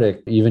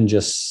cathartic. Even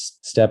just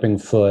stepping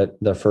foot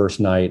the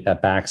first night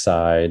at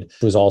Backside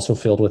was also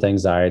filled with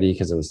anxiety,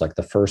 because it was like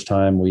the first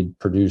time we'd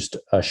produced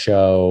a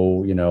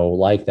show,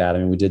 like that. I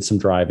mean, we did some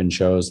drive-in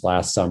shows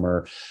last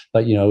summer,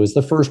 but, it was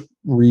the first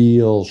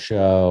real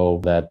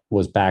show that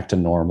was back to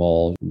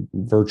normal,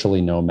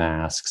 virtually no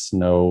masks,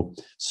 no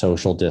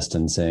social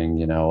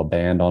distancing, a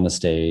band on a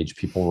stage,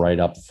 people right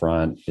up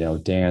front,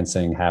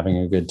 dancing, having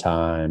a good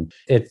time.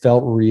 It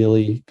felt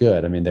really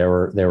good. I mean, there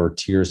were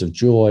tears of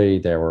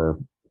joy. There were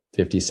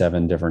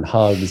 57 different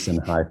hugs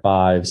and high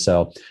fives.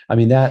 So, I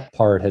mean, that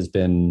part has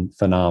been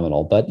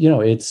phenomenal. But,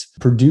 it's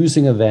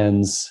producing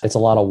events. It's a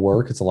lot of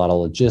work. It's a lot of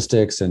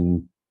logistics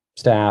and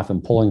staff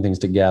and pulling things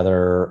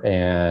together.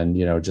 And,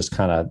 just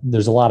kind of,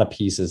 there's a lot of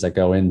pieces that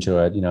go into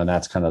it, and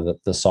that's kind of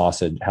the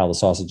sausage, how the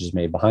sausage is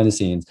made behind the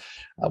scenes,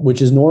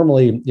 which is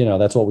normally,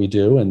 that's what we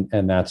do.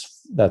 And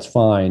that's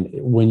fine.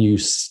 When you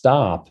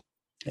stop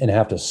and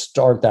have to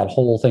start that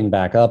whole thing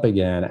back up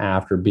again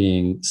after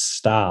being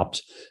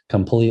stopped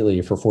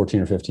completely for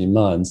 14 or 15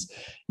 months,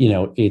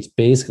 it's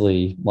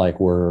basically like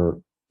we're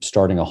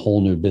starting a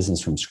whole new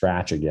business from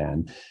scratch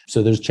again.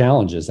 So there's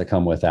challenges that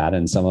come with that.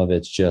 And some of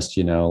it's just,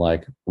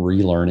 like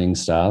relearning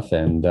stuff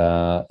and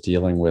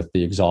dealing with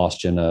the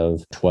exhaustion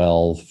of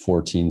 12,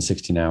 14,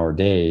 16-hour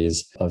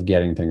days of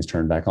getting things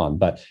turned back on.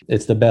 But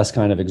it's the best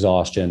kind of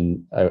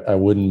exhaustion. I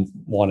wouldn't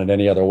want it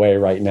any other way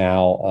right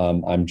now.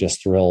 I'm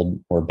just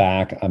thrilled we're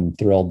back. I'm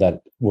thrilled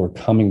that we're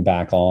coming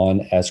back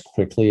on as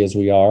quickly as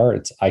we are.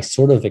 I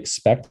sort of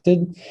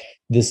expected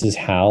this is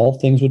how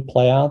things would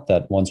play out,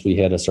 that once we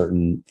hit a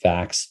certain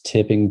vax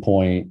tipping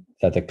point,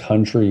 that the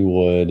country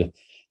would,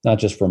 not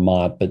just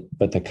Vermont,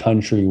 but the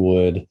country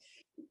would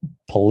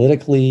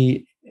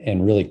politically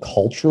and really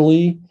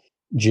culturally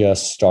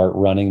just start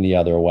running the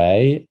other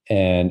way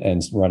and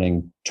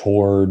running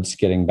towards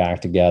getting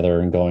back together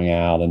and going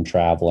out and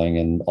traveling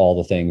and all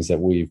the things that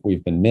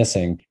we've been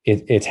missing.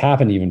 It's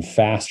happened even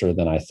faster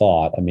than I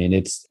thought. I mean,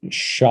 it's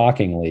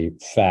shockingly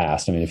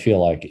fast. I mean, I feel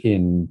like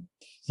in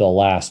the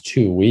last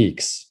 2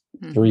 weeks,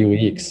 3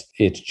 weeks,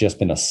 it's just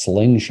been a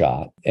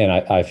slingshot. And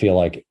I feel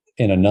like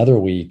in another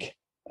week,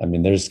 I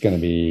mean, it's going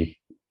to be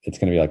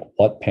like,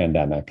 what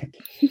pandemic?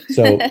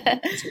 So,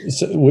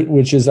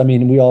 which is, I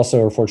mean, we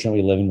also are fortunate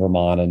we live in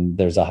Vermont and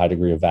there's a high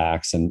degree of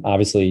vax. And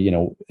obviously,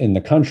 in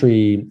the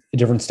country,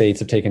 different states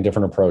have taken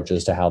different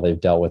approaches to how they've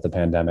dealt with the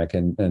pandemic.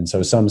 And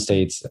so some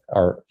states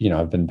are,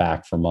 have been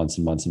back for months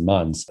and months and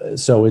months.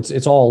 So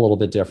it's all a little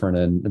bit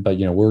different. But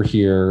we're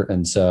here.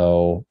 And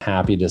so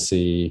happy to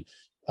see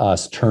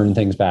us turn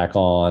things back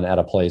on at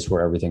a place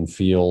where everything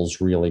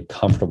feels really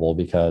comfortable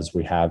because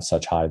we have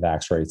such high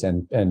vax rates.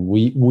 And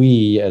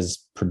we as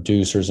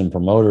producers and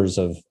promoters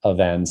of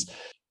events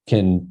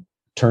can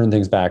turn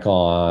things back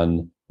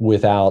on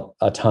without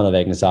a ton of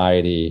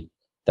anxiety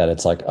that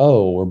it's like,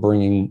 oh, we're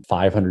bringing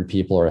 500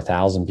 people or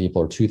 1,000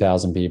 people or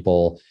 2,000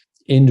 people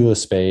into a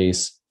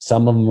space.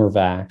 Some of them are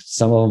vaxxed,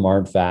 some of them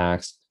aren't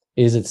vaxxed.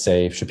 Is it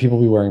safe? Should people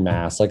be wearing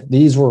masks? Like,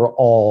 these were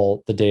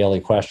all the daily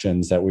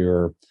questions that we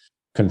were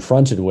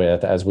confronted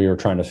with as we were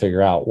trying to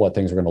figure out what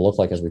things were going to look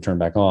like as we turn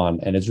back on.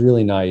 And it's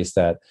really nice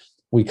that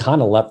we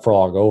kind of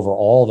leapfrog over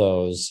all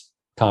those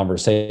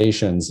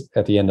conversations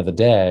at the end of the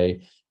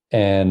day.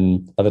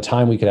 And by the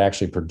time we could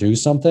actually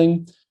produce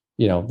something,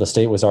 the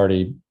state was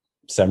already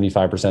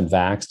 75%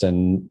 vaxxed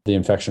and the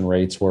infection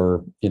rates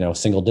were,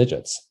 single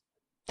digits.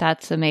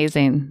 That's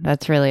amazing.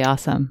 That's really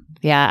awesome.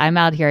 Yeah, I'm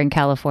out here in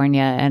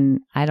California and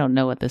I don't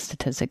know what the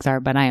statistics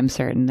are, but I am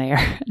certain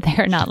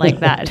they're not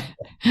like that.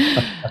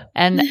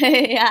 And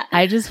Yeah.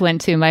 I just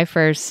went to my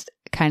first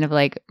kind of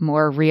like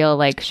more real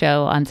like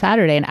show on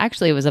Saturday, and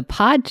actually it was a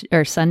pod,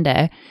 or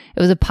Sunday. It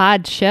was a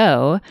pod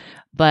show,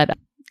 but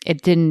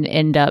it didn't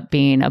end up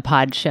being a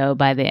pod show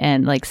by the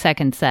end. Like,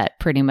 second set,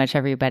 pretty much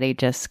everybody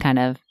just kind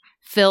of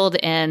filled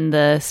in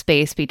the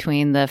space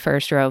between the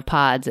first row of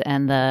pods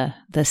and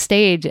the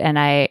stage. And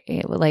I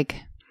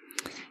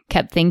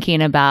kept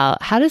thinking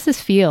about, how does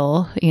this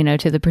feel,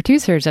 to the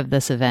producers of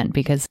this event?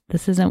 Because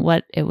this isn't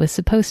what it was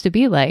supposed to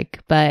be like.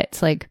 But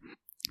it's like,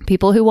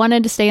 people who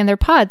wanted to stay in their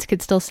pods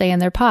could still stay in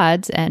their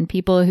pods, and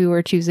people who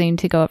were choosing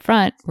to go up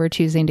front were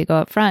choosing to go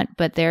up front.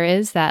 But there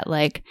is that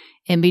like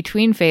in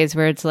between phase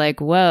where it's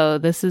like, whoa,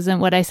 this isn't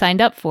what I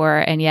signed up for.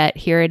 And yet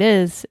here it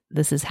is.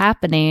 This is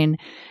happening.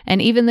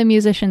 And even the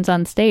musicians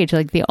on stage,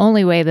 like, the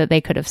only way that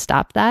they could have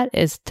stopped that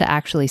is to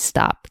actually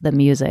stop the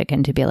music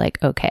and to be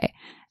like, okay,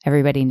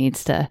 everybody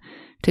needs to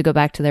go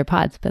back to their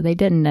pods. But they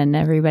didn't. And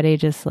everybody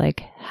just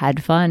like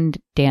had fun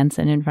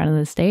dancing in front of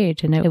the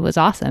stage. And it was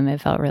awesome.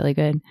 It felt really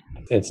good.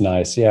 It's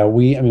nice. Yeah.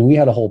 We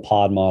had a whole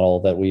pod model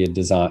that we had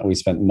designed. We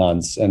spent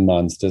months and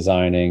months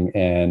designing,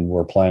 and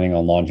we're planning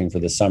on launching for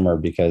the summer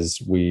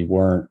because we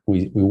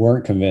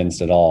weren't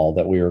convinced at all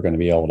that we were going to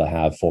be able to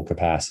have full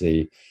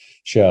capacity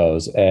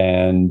shows.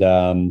 And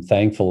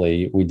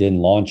thankfully we didn't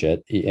launch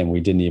it, and we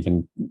didn't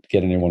even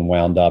get anyone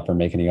wound up or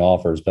make any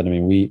offers. But I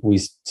mean, we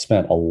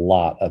spent a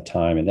lot of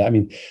time. And I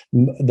mean,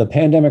 the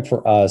pandemic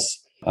for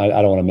us, I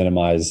don't want to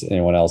minimize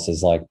anyone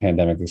else's like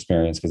pandemic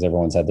experience because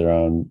everyone's had their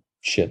own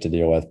shit to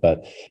deal with.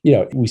 But,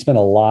 we spent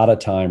a lot of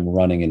time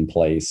running in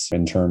place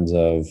in terms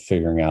of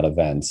figuring out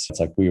events. It's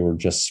like we were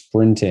just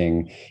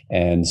sprinting,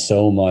 and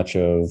so much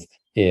of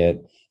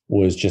it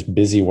was just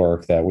busy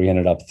work that we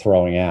ended up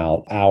throwing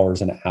out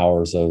hours and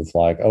hours of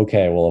like,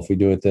 okay, well, if we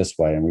do it this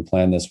way and we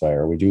plan this way,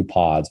 or we do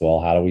pods,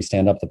 well, how do we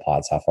stand up the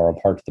pods? How far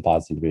apart do the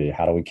pods need to be?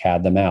 How do we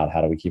CAD them out?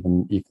 How do we keep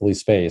them equally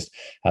spaced?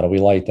 How do we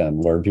light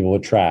them? Where do people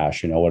with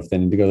trash? What if they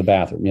need to go to the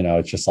bathroom?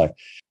 It's just like,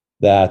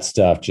 that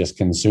stuff just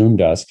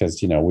consumed us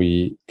because,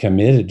 we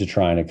committed to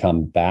trying to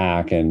come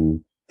back and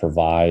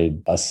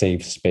provide a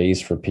safe space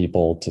for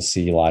people to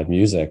see live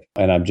music.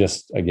 And I'm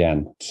just,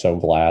 again, so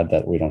glad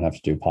that we don't have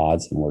to do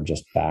pods and we're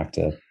just back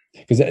to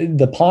because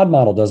the pod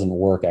model doesn't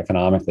work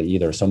economically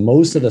either. So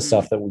most of the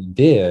stuff that we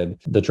did,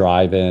 the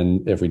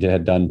drive-in, if we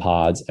had done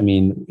pods, I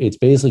mean, it's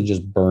basically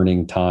just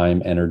burning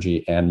time,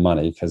 energy, and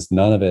money because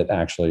none of it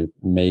actually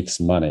makes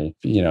money.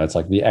 It's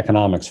like the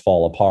economics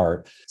fall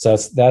apart. So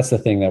that's the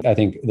thing that I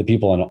think the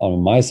people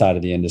on my side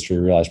of the industry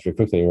realized pretty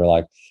quickly. We're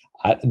like,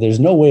 there's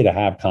no way to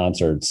have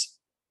concerts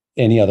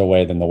any other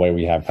way than the way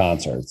we have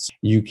concerts.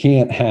 You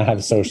can't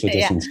have socially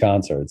distanced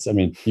concerts. I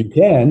mean, you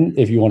can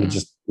if you want to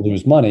just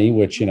lose money,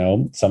 which,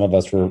 some of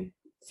us were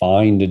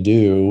fine to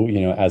do,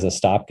 as a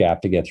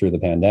stopgap to get through the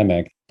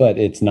pandemic, but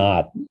it's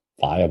not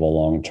viable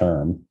long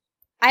term.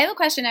 I have a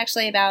question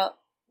actually about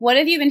what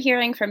have you been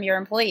hearing from your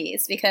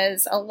employees?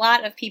 Because a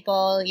lot of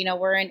people,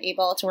 weren't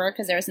able to work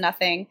because there was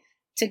nothing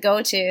to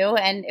go to.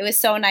 And it was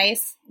so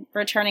nice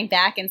returning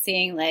back and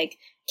seeing like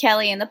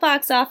Kelly in the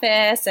box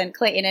office and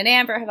Clayton and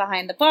Amber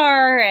behind the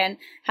bar and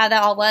how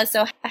that all was.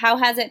 So how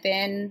has it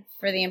been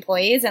for the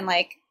employees and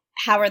like,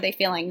 how are they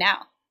feeling now?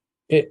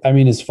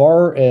 As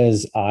far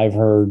as I've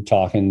heard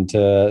talking to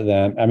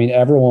them,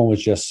 everyone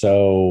was just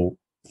so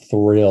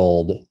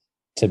thrilled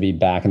to be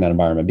back in that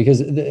environment because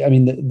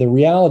the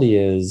reality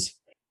is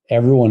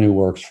everyone who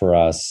works for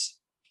us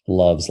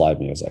loves live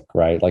music,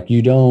 right? Like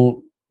you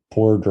don't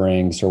pour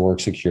drinks or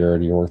work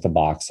security or work the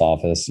box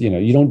office.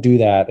 You don't do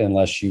that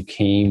unless you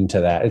came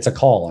to that. It's a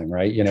calling,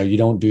 right? You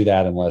don't do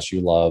that unless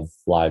you love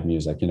live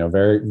music.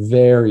 Very,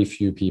 very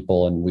few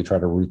people, and we try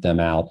to root them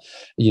out,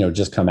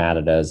 just come at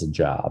it as a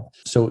job.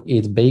 So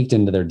it's baked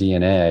into their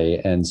DNA.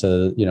 And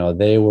so,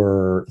 they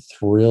were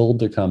thrilled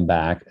to come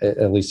back,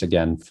 at least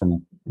again,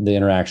 from the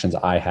interactions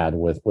I had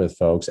with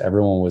folks.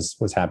 Everyone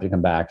was happy to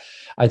come back.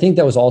 I think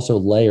that was also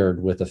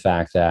layered with the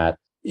fact that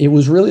it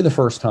was really the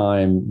first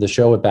time the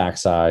show at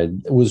Backside,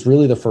 it was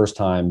really the first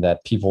time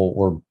that people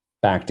were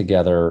back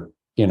together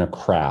in a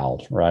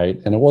crowd, right?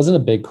 And it wasn't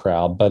a big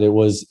crowd, but it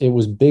was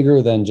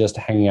bigger than just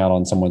hanging out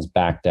on someone's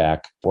back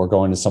deck or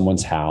going to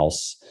someone's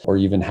house or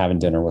even having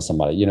dinner with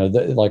somebody.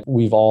 Like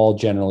we've all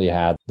generally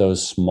had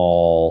those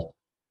small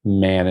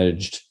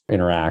managed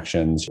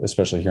interactions,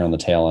 especially here on the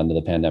tail end of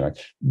the pandemic.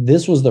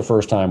 This was the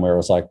first time where it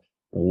was like,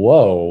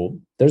 whoa,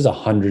 there's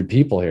 100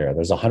 people here.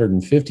 There's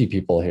 150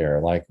 people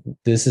here. Like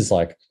this is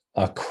like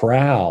a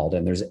crowd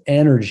and there's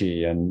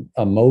energy and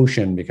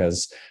emotion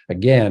because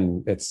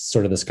again, it's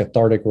sort of this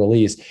cathartic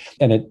release.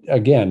 And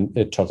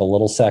it took a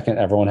little second.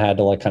 Everyone had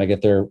to like kind of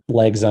get their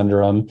legs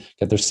under them,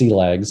 get their sea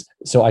legs.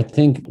 So I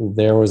think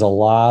there was a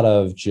lot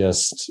of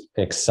just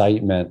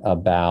excitement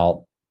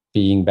about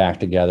being back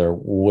together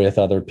with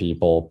other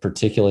people,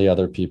 particularly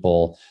other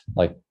people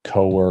like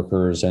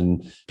coworkers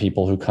and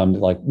people who come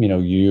like,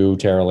 you,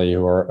 Tara Lee,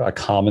 who are a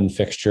common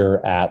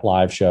fixture at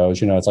live shows.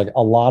 It's like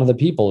a lot of the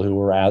people who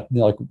were at,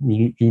 like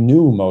you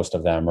knew most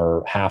of them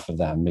or half of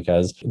them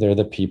because they're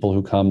the people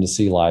who come to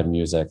see live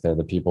music. They're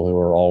the people who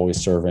are always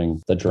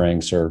serving the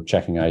drinks or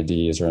checking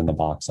IDs or in the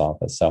box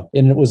office. So,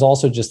 and it was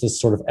also just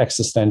this sort of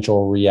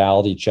existential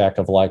reality check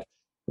of like,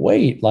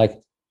 wait, like,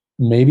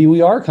 maybe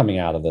we are coming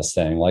out of this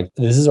thing. Like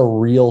this is a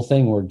real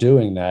thing we're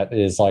doing that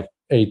is like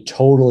a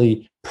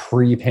totally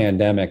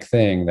pre-pandemic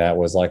thing that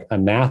was like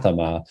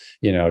anathema,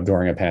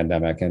 during a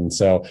pandemic. And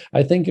so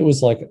I think it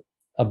was like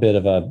a bit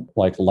of a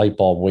like light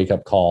bulb wake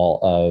up call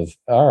of,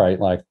 all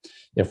right, like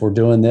if we're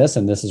doing this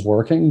and this is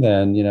working,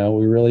 then,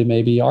 we really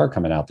maybe are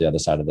coming out the other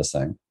side of this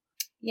thing.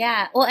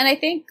 Yeah. Well, and I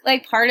think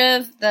like part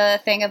of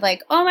the thing of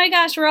like, oh my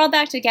gosh, we're all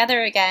back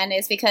together again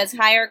is because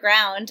Higher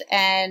Ground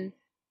and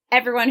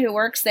everyone who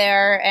works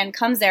there and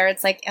comes there,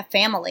 it's like a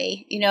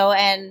family,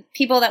 and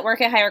people that work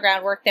at Higher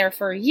Ground work there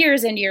for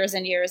years and years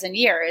and years and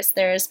years.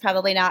 There's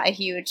probably not a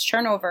huge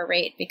turnover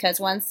rate because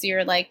once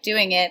you're like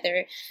doing it,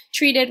 they're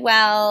treated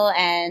well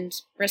and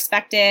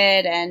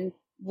respected and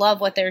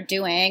love what they're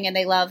doing. And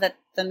they love that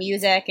the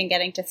music and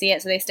getting to see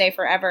it. So they stay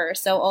forever.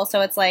 So also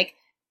it's like,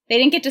 they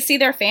didn't get to see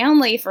their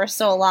family for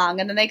so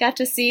long. And then they got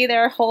to see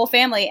their whole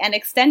family and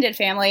extended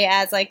family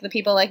as like the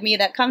people like me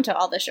that come to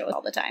all the shows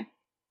all the time.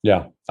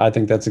 Yeah, I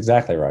think that's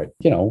exactly right.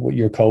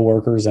 Your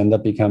coworkers end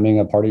up becoming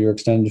a part of your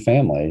extended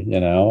family,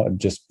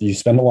 just you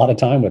spend a lot of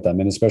time with them.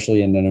 And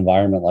especially in an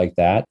environment like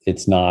that,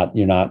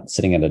 you're not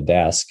sitting at a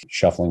desk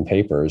shuffling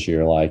papers.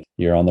 You're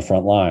on the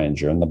front lines,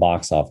 you're in the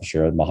box office,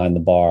 you're behind the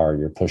bar,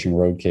 you're pushing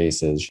road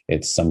cases.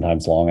 It's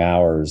sometimes long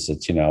hours,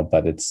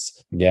 but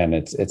it's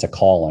a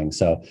calling.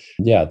 So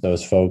yeah,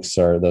 those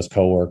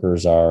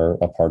coworkers are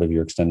a part of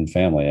your extended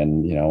family.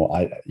 And,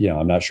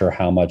 I'm not sure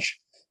how much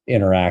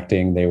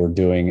interacting they were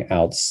doing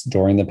out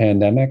during the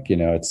pandemic.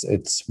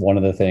 It's one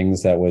of the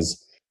things that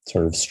was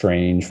sort of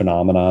strange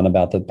phenomenon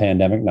about the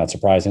pandemic, not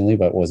surprisingly,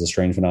 but was a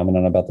strange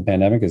phenomenon about the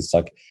pandemic is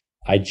like,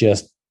 I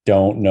just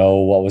don't know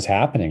what was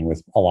happening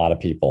with a lot of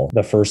people.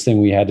 The first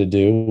thing we had to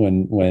do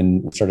when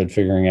we started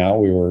figuring out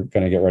we were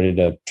going to get ready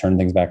to turn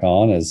things back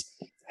on is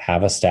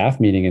have a staff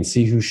meeting and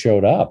see who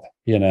showed up.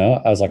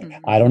 I was like,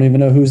 I don't even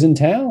know who's in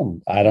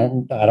town. I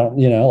don't,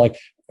 like,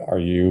 are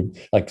you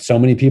like so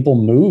many people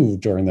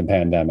moved during the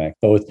pandemic,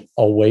 both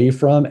away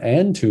from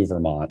and to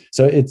Vermont.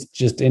 So it's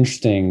just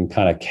interesting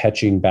kind of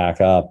catching back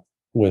up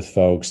with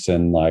folks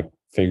and like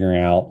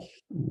figuring out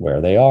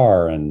where they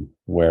are and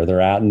where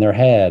they're at in their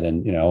head.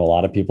 And, a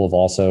lot of people have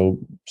also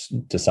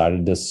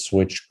decided to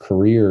switch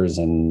careers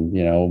and,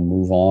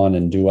 move on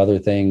and do other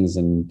things.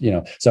 And,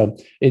 so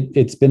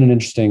it's been an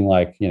interesting,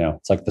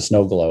 it's like the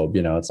snow globe,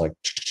 it's like,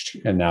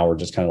 and now we're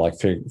just kind of like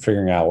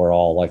figuring out where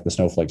all like the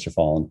snowflakes are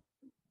falling.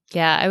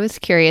 Yeah, I was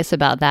curious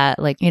about that.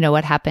 Like,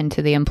 what happened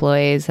to the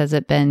employees?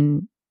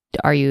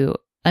 Are you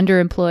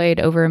underemployed,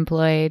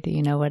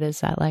 overemployed? What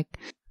is that like?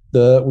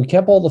 We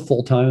kept all the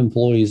full-time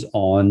employees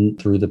on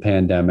through the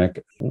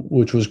pandemic,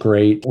 which was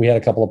great. We had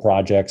a couple of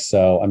projects.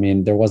 So,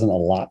 there wasn't a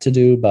lot to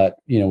do, but,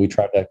 we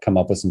tried to come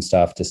up with some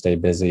stuff to stay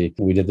busy.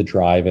 We did the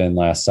drive-in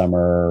last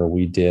summer.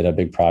 We did a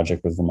big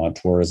project with Vermont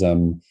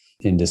Tourism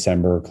in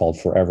December called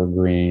Forever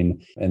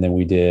Green. And then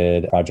we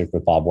did a project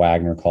with Bob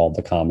Wagner called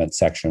The Comment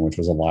Section, which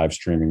was a live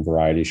streaming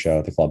variety show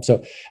at the club.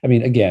 So,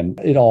 again,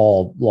 it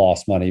all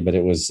lost money, but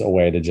it was a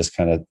way to just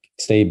kind of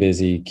stay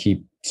busy,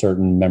 keep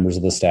certain members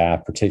of the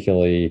staff,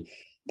 particularly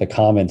the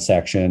comment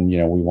section.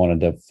 We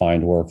wanted to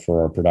find work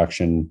for our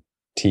production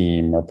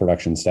team, our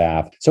production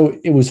staff. So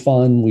it was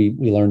fun. We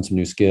learned some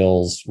new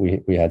skills.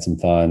 We had some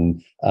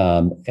fun.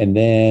 And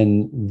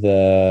then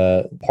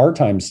the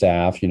part-time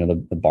staff,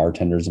 the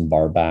bartenders and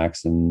bar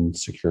backs and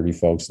security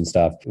folks and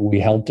stuff, we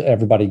helped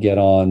everybody get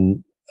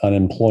on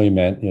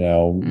unemployment,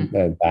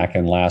 back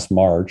in last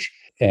March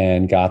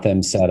and got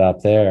them set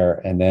up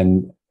there. And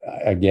then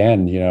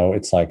again,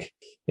 it's like,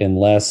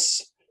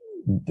 unless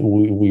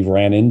we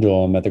ran into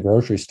them at the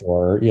grocery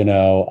store,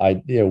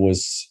 it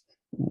was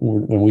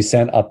when we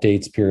sent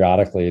updates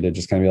periodically to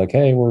just kind of be like,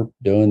 hey, we're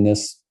doing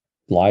this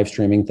live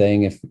streaming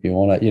thing. If you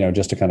want to,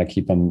 just to kind of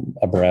keep them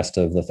abreast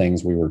of the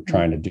things we were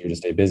trying to do to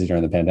stay busy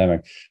during the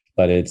pandemic.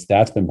 But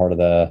that's been part of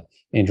the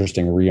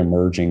interesting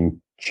reemerging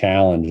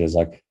challenge is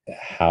like,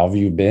 how have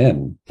you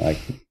been?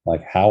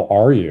 Like, how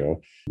are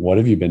you? What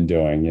have you been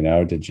doing?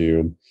 Did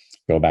you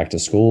go back to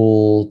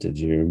school? Did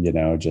you,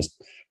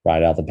 just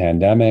ride out the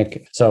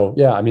pandemic? So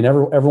yeah,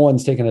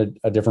 everyone's taken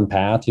a different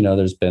path.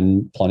 There's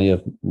been plenty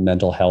of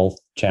mental health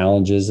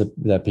challenges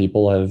that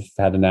people have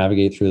had to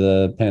navigate through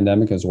the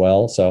pandemic as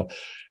well. So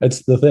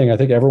it's the thing. I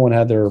think everyone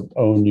had their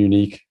own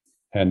unique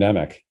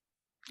pandemic.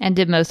 And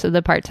did most of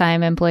the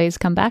part-time employees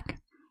come back?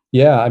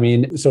 Yeah,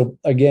 so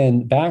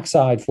again,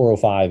 Backside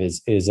 405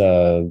 is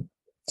a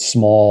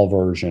small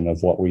version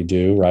of what we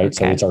do, right?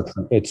 Okay. So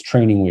it's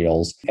Training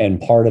Wheels, and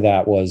part of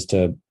that was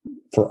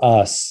for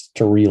us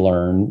to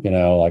relearn,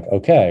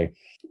 okay,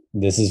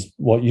 this is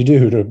what you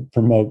do to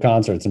promote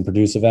concerts and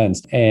produce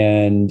events.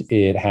 And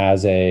it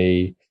has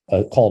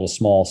called a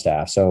small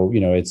staff. So,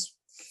 it's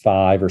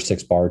 5 or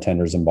 6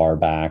 bartenders and bar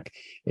back.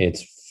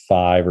 It's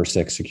 5 or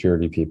 6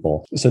 security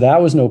people. So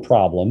that was no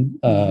problem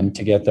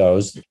to get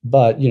those.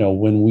 But,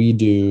 when we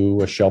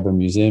do a Shelburne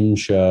Museum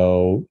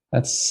show,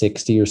 that's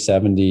 60 or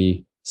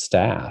 70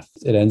 staff.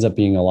 It ends up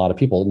being a lot of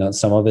people. Now,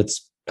 some of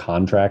it's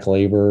contract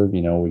labor, we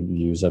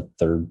use a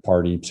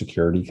third-party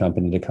security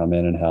company to come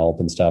in and help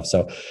and stuff.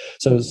 So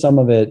some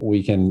of it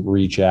we can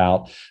reach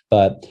out,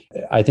 but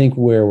I think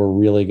where we're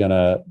really going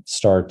to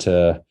start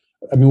we're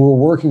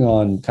working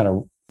on kind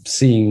of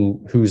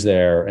seeing who's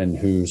there and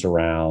who's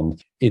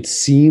around. It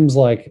seems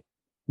like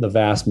the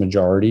vast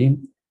majority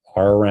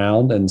are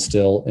around and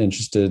still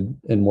interested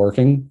in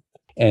working.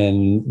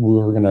 And we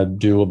were going to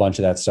do a bunch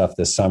of that stuff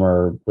this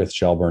summer with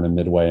Shelburne and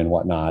Midway and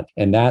whatnot.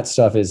 And that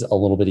stuff is a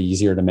little bit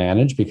easier to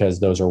manage because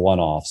those are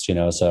one-offs,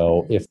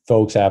 So if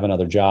folks have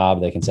another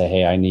job, they can say,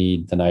 hey, I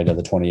need the night of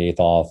the 28th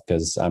off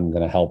because I'm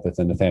going to help with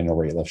the Nathaniel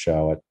Rateliff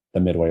show at the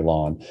Midway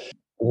Lawn.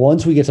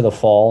 Once we get to the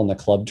fall and the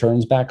club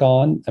turns back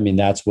on,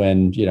 that's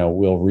when,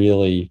 we'll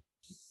really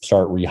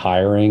start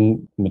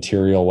rehiring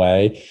material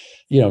way,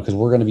 because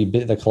we're going to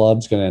be, the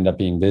club's going to end up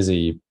being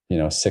busy,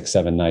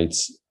 6-7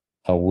 nights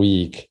a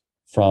week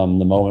from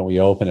the moment we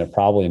open it,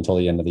 probably until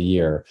the end of the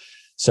year.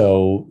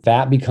 So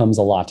that becomes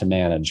a lot to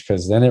manage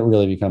because then it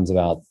really becomes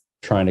about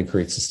trying to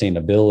create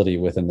sustainability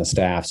within the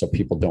staff so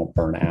people don't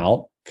burn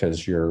out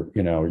because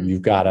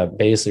you've got to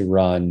basically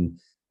run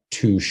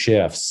 2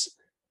 shifts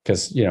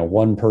because,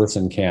 one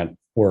person can't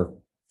work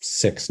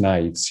 6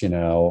 nights,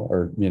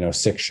 or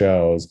 6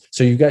 shows.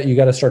 So you got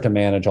to start to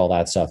manage all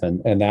that stuff.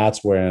 And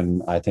that's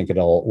when I think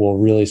we'll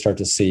really start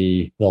to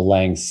see the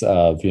lengths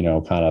of,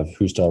 kind of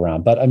who's still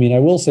around. But I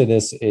will say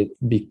this,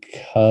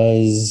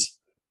 because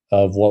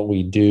of what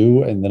we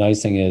do. And the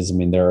nice thing is,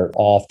 there are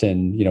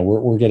often,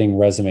 we're getting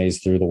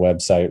resumes through the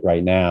website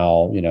right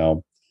now,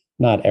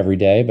 not every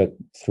day, but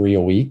 3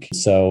 a week.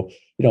 So,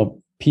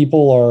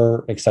 people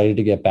are excited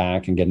to get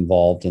back and get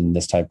involved in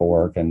this type of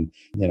work. And,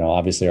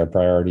 obviously our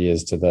priority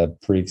is to the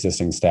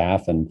pre-existing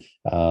staff. And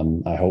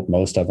I hope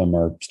most of them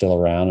are still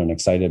around and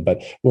excited,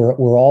 but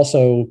we're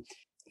also,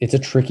 it's a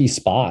tricky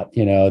spot,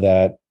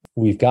 that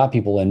we've got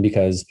people in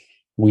because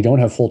we don't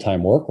have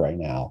full-time work right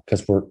now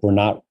because we're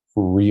not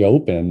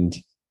reopened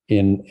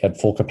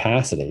at full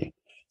capacity.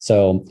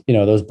 So,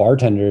 those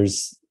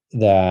bartenders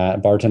and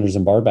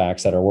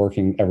barbacks that are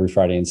working every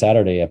Friday and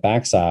Saturday at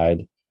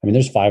Backside,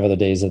 there's 5 other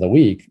days of the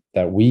week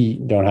that we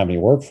don't have any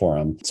work for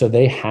them. So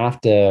they have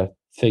to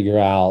figure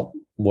out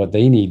what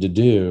they need to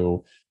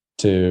do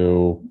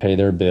to pay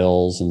their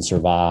bills and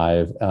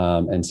survive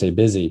and stay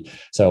busy.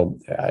 So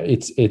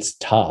it's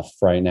tough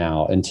right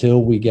now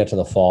until we get to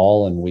the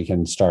fall and we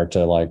can start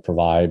to like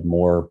provide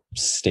more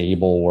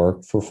stable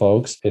work for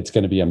folks. It's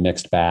going to be a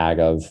mixed bag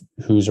of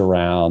who's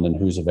around and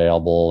who's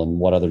available and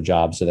what other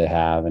jobs do they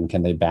have and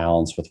can they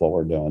balance with what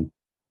we're doing.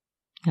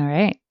 All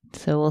right.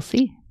 So we'll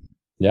see.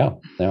 Yeah.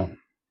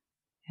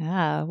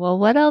 Yeah. Well,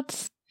 what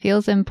else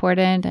feels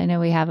important? I know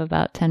we have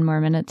about 10 more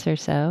minutes or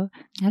so.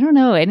 I don't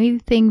know,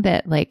 anything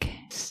that like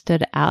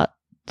stood out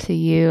to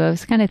you? I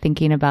was kind of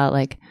thinking about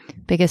like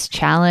biggest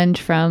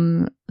challenge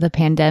from the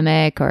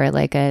pandemic or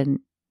like a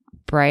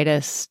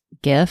brightest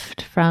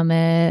gift from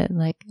it.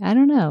 Like, I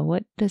don't know,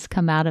 what does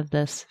come out of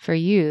this for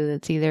you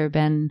that's either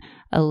been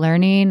a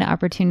learning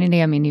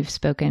opportunity? I mean, you've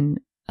spoken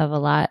of a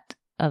lot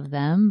of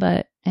them,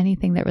 but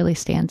anything that really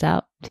stands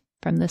out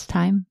from this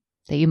time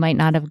that you might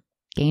not have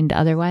gained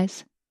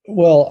otherwise?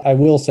 Well, I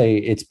will say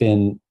it's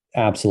been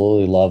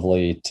absolutely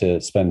lovely to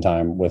spend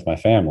time with my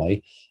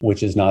family,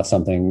 which is not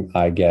something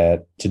I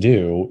get to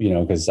do,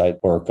 because I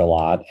work a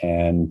lot,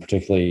 and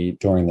particularly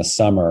during the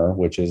summer,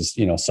 which is,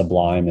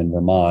 sublime in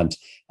Vermont,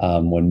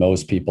 when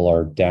most people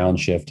are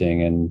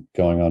downshifting and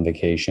going on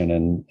vacation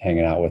and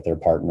hanging out with their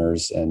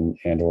partners and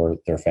or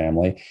their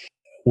family.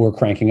 We're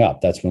cranking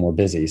up. That's when we're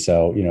busy.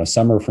 So,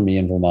 summer for me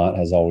in Vermont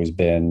has always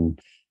been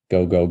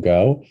go, go,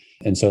 go.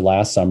 And so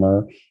last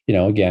summer,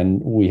 again,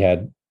 we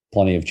had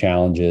plenty of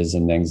challenges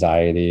and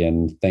anxiety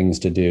and things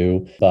to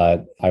do,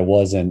 but I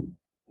wasn't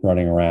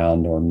running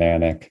around or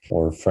manic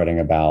or fretting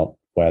about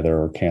weather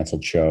or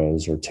canceled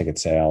shows or ticket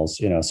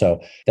sales, so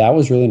that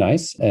was really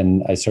nice.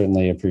 And I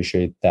certainly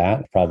appreciate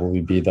that.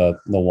 Probably be the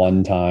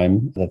one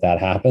time that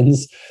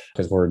happens,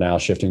 because we're now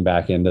shifting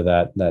back into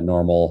that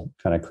normal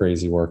kind of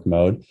crazy work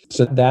mode.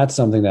 So that's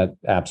something that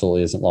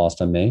absolutely isn't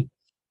lost on me.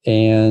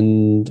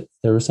 And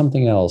there was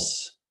something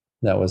else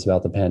that was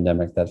about the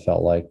pandemic that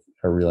felt like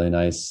a really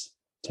nice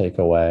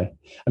takeaway.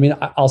 I mean,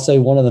 I'll say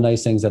one of the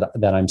nice things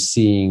that I'm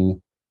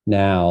seeing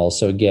now.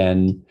 So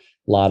again,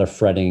 a lot of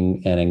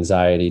fretting and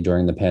anxiety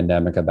during the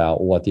pandemic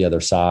about what the other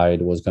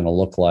side was going to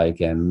look like,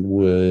 and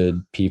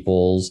would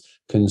people's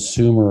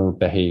consumer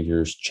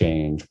behaviors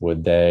change?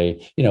 Would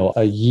they,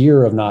 a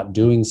year of not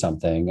doing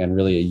something and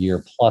really a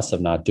year plus of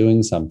not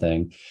doing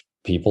something,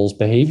 people's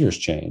behaviors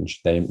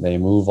change. They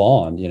move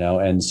on,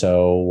 and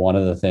so one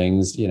of the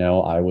things,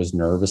 I was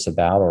nervous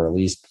about, or at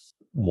least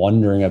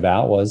wondering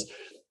about, was,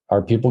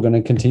 are people going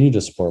to continue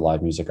to support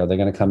live music? Are they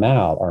going to come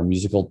out? Are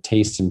musical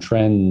tastes and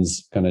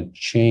trends going to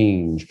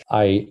change?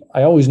 I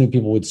always knew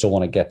people would still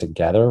want to get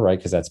together, right?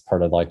 Because that's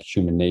part of like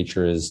human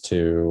nature, is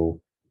to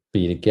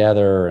be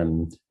together.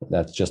 And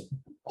that's just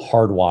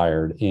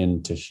hardwired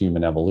into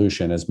human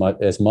evolution. As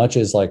much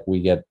as like we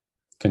get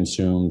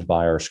consumed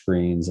by our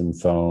screens and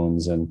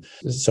phones and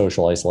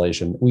social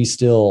isolation, we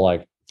still,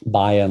 like,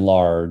 by and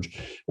large,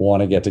 want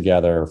to get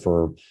together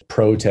for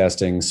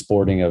protesting,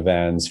 sporting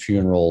events,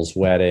 funerals,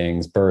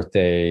 weddings,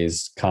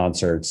 birthdays,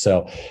 concerts.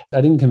 So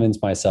I didn't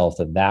convince myself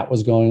that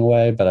was going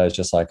away, but I was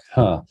just like,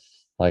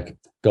 like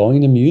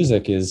going to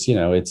music is,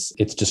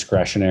 it's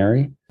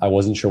discretionary. I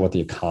wasn't sure what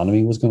the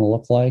economy was going to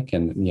look like,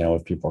 and,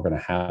 if people are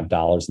going to have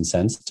dollars and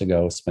cents to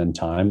go spend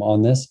time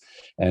on this.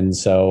 And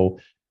so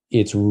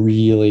it's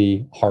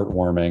really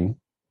heartwarming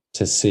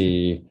to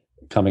see,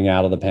 coming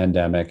out of the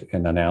pandemic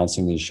and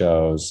announcing these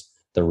shows,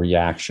 the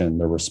reaction,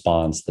 the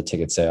response, the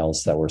ticket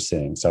sales that we're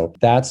seeing. So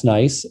that's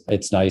nice.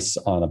 It's nice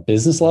on a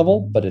business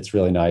level, but it's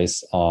really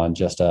nice on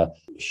just a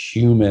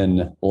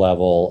human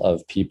level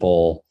of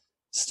people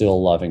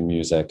still loving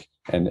music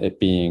and it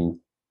being,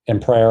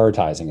 and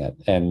prioritizing it,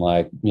 and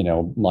like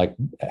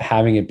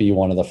having it be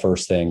one of the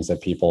first things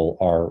that people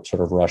are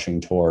sort of rushing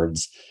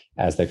towards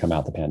as they come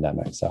out the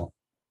pandemic. So.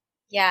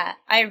 Yeah,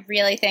 I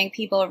really think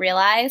people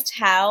realized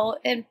how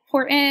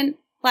important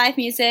live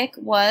music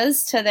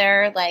was to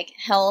their like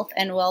health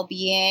and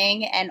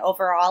well-being and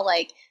overall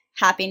like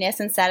happiness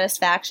and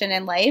satisfaction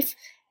in life,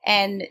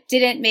 and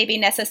didn't maybe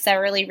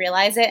necessarily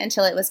realize it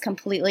until it was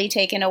completely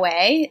taken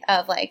away,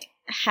 of like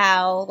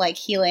how like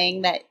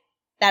healing that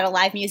a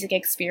live music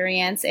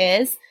experience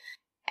is.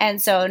 And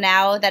so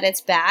now that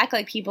it's back,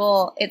 like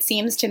people, it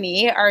seems to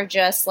me, are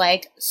just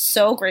like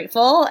so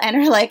grateful and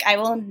are like, I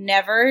will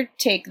never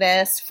take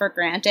this for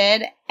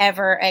granted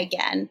ever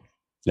again.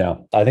 Yeah,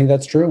 I think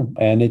that's true.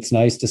 And it's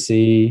nice to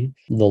see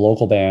the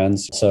local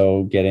bands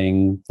so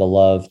getting the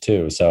love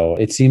too. So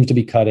it seems to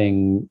be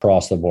cutting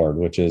across the board,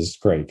 which is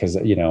great, because,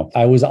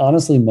 I was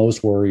honestly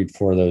most worried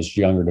for those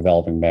younger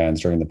developing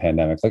bands during the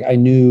pandemic. Like, I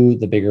knew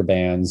the bigger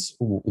bands,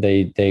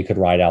 they could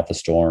ride out the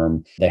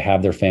storm. They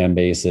have their fan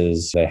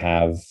bases. They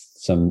have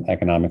some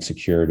economic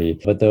security.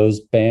 But those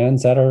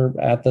bands that are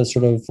at the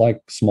sort of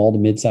like small to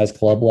mid-sized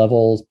club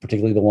levels,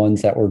 particularly the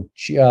ones that were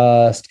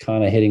just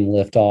kind of hitting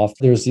liftoff,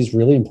 there's these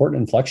really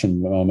important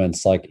inflection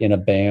moments like in a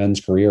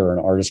band's career or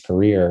an artist's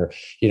career,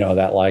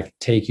 that like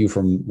take you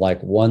from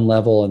like one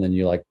level and then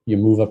you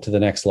move up to the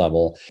next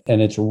level.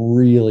 And it's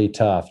really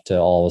tough to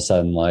all of a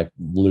sudden like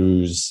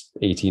lose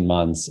 18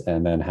 months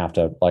and then have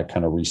to like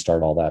kind of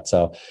restart all that.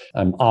 So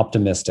I'm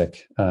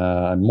optimistic.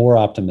 I'm more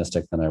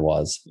optimistic than I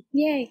was.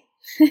 Yay.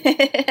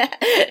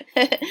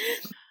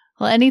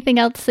 Well, anything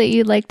else that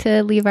you'd like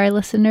to leave our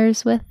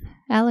listeners with,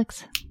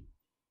 Alex?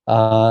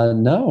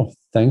 No,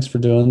 thanks for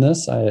doing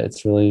this.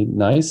 It's really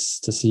nice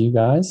to see you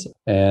guys,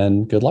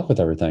 and good luck with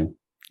everything.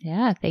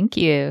 Yeah, thank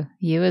you.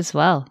 You as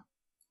well.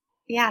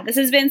 Yeah, this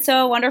has been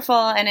so wonderful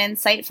and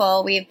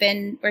insightful.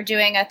 We're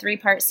doing a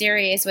 3-part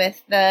series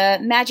with the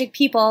magic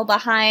people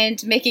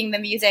behind making the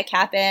music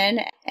happen.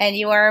 And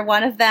you are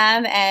one of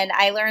them. And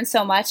I learn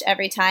so much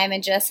every time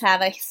and just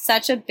have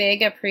such a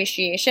big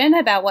appreciation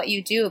about what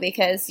you do,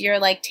 because you're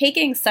like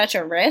taking such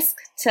a risk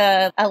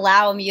to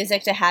allow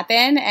music to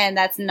happen. And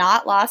that's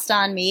not lost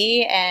on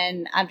me.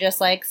 And I'm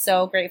just like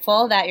so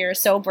grateful that you're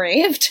so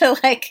brave to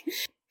like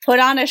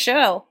put on a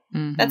show.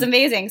 Mm-hmm. That's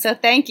amazing. So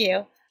thank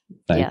you.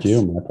 Thank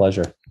you. My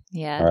pleasure.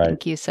 Yeah. All right.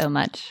 Thank you so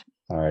much.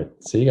 All right.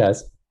 See you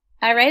guys.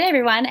 All right,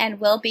 everyone. And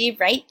we'll be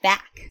right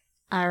back.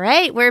 All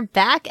right. We're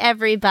back,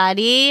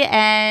 everybody.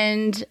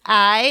 And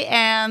I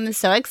am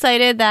so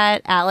excited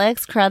that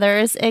Alex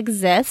Crothers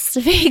exists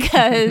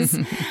because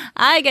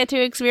I get to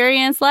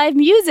experience live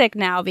music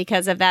now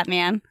because of that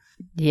man.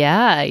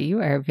 Yeah, you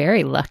are a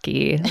very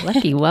lucky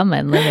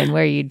woman living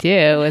where you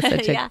do with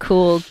such a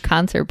cool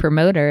concert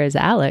promoter as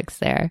Alex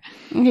there.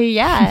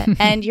 Yeah,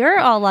 and you're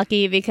all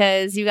lucky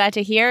because you got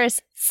to hear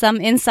some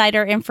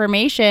insider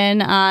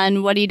information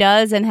on what he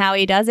does and how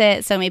he does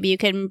it. So maybe you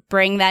can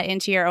bring that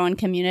into your own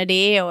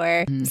community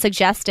or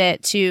suggest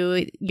it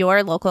to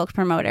your local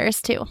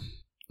promoters too.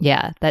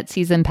 Yeah, that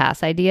season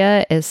pass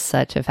idea is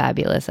such a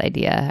fabulous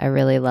idea. I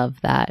really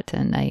love that.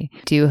 And I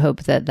do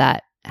hope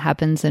that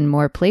happens in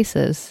more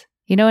places.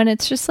 And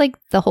it's just like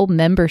the whole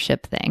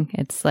membership thing.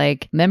 It's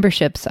like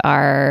memberships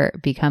are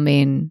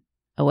becoming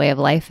a way of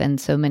life in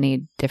so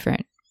many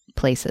different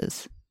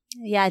places.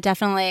 Yeah,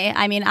 definitely.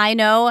 I mean, I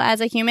know as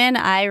a human,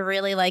 I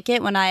really like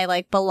it when I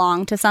like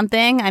belong to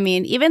something. I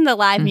mean, even the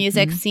live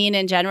music scene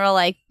in general,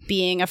 like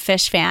being a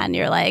Phish fan,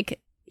 you're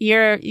like,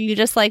 you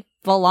just like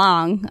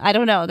belong. I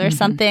don't know. There's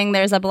something,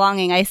 there's a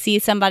belonging. I see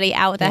somebody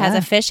out that has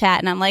a Phish hat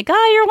and I'm like,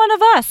 oh, you're one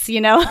of us,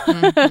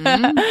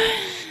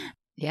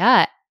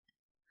 Yeah.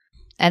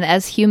 And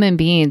as human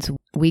beings,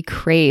 we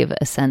crave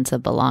a sense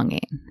of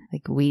belonging.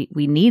 Like we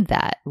need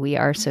that. We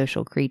are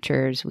social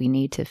creatures. We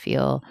need to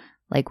feel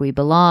like we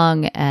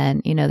belong.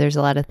 And, there's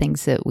a lot of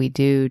things that we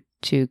do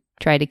to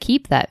try to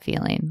keep that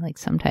feeling. Like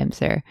sometimes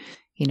they're,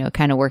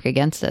 kind of work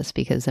against us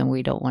because then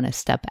we don't want to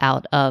step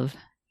out of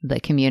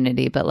the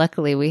community. But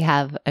luckily we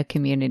have a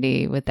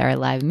community with our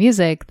live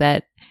music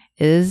that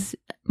is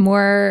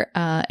more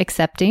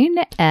accepting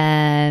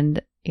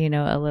and,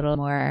 a little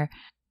more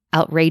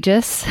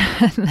outrageous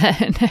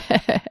than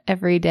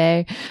every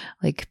day,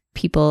 like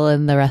people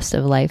in the rest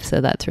of life.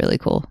 So that's really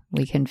cool.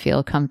 We can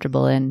feel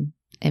comfortable in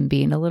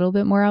being a little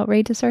bit more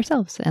outrageous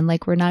ourselves. And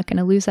like, we're not going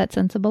to lose that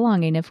sense of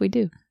belonging if we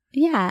do.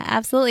 Yeah,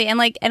 absolutely.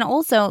 And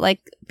also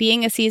like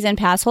being a season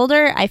pass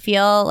holder, I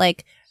feel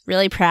like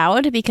really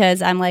proud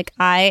because I'm like,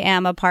 I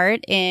am a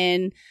part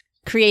in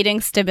creating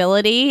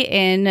stability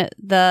in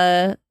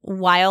the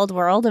wild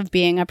world of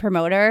being a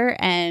promoter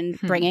and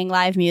bringing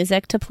live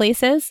music to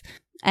places.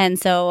 And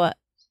so,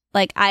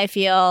 like, I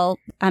feel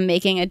I'm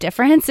making a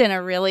difference in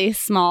a really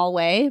small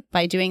way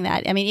by doing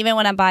that. I mean, even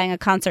when I'm buying a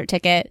concert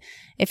ticket,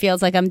 it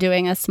feels like I'm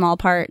doing a small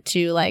part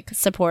to, like,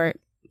 support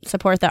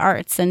the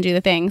arts and do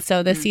the thing.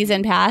 So the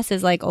season pass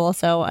is like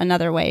also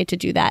another way to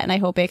do that. And I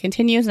hope it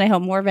continues and I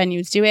hope more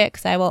venues do it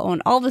because I will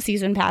own all the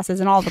season passes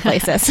in all the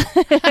places.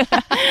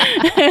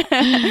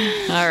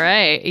 All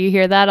right. You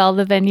hear that? All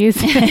the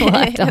venues? We'll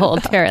have to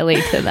hold Tara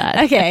Lee to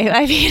that. Okay.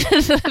 I mean,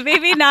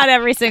 maybe not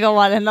every single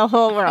one in the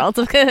whole world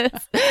because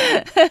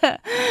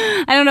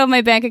I don't know if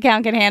my bank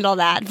account can handle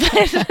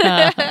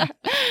that.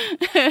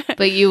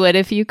 But you would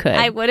if you could.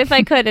 I would if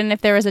I could and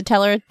if there was a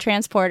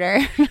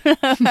teletransporter.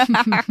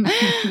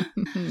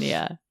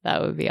 Yeah,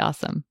 that would be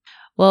awesome.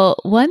 Well,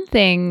 one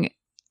thing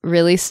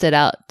really stood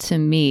out to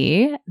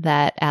me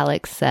that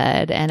Alex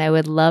said, and I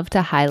would love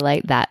to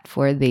highlight that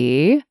for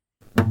thee.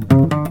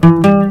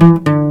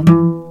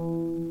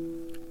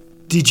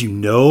 Did you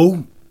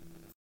know?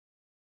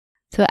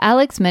 So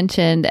Alex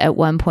mentioned at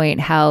one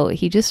point how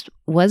he just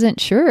wasn't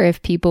sure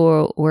if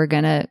people were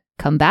going to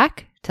come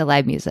back to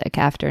live music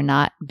after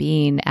not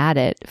being at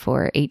it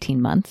for 18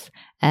 months.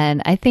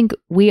 And I think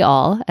we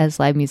all,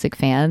 as live music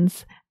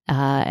fans,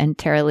 and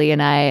Tara Lee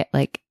and I,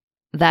 like,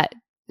 that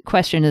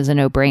question is a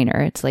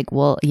no-brainer. It's like,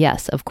 well,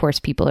 yes, of course,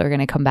 people are going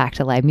to come back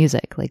to live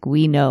music. Like,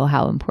 we know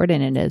how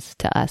important it is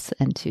to us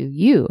and to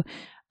you.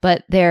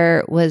 But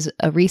there was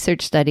a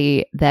research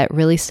study that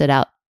really stood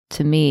out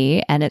to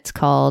me, and it's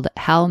called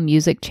How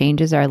Music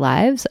Changes Our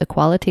Lives, a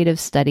qualitative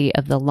study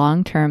of the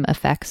long-term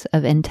effects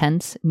of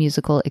intense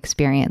musical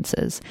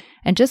experiences.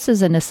 And just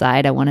as an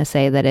aside, I want to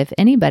say that if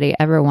anybody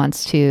ever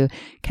wants to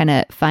kind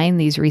of find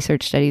these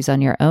research studies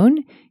on your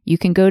own, you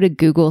can go to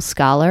Google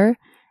Scholar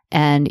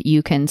and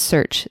you can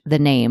search the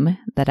name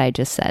that I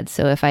just said.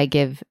 So if I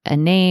give a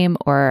name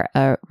or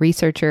a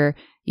researcher,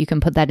 you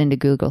can put that into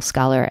Google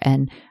Scholar,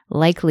 and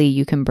likely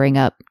you can bring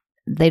up,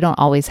 they don't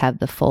always have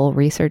the full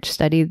research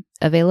study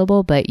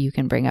available, but you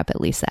can bring up at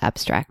least the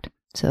abstract.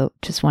 So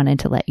just wanted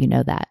to let you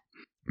know that.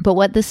 But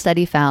what the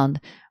study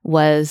found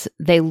was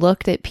they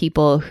looked at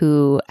people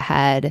who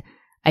had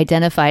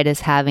identified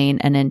as having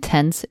an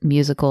intense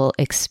musical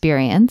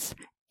experience,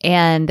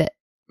 and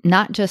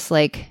not just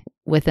like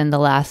within the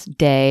last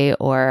day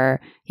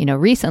or,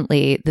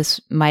 recently.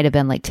 This might have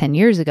been like 10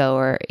 years ago,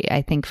 or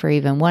I think for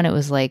even one, it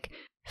was like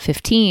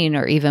 15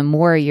 or even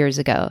more years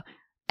ago.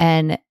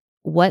 And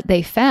what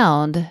they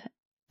found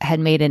had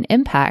made an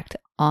impact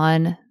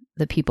on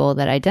the people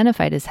that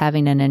identified as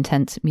having an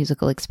intense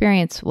musical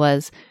experience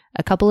was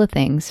a couple of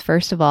things.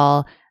 First of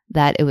all,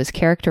 that it was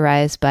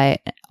characterized by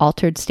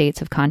altered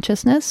states of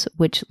consciousness,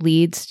 which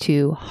leads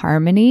to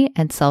harmony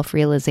and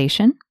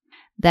self-realization.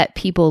 That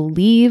people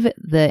leave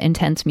the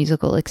intense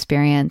musical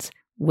experience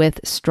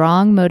with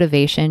strong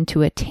motivation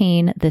to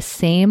attain the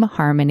same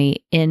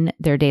harmony in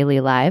their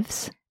daily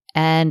lives.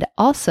 And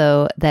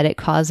also that it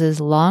causes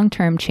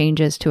long-term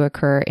changes to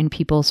occur in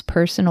people's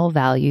personal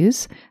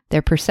values,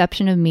 their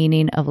perception of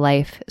meaning of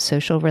life,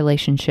 social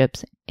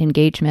relationships,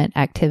 engagement,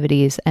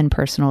 activities, and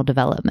personal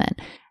development.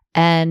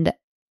 And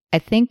I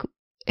think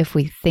if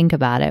we think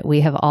about it,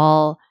 we have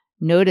all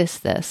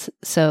noticed this.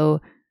 So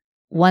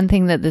one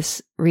thing that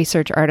this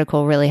research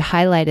article really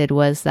highlighted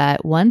was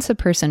that once a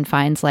person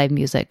finds live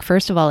music,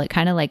 first of all, it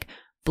kind of like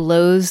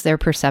blows their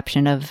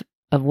perception of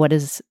what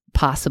is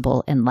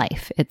possible in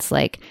life. It's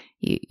like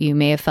you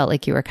may have felt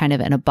like you were kind of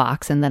in a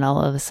box, and then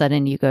all of a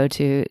sudden you go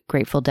to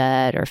Grateful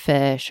Dead or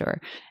Phish or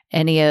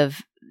any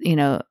of,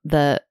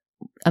 the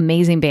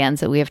amazing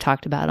bands that we have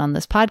talked about on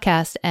this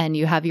podcast, and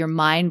you have your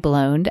mind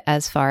blown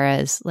as far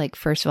as like,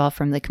 first of all,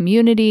 from the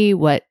community,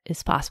 what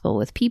is possible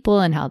with people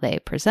and how they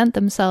present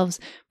themselves,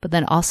 but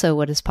then also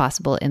what is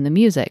possible in the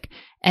music.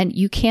 And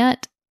you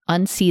can't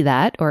unsee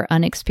that or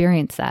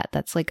unexperience that.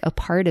 That's like a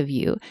part of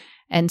you.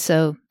 And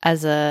so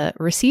as a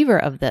receiver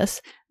of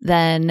this,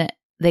 then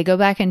they go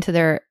back into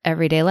their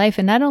everyday life.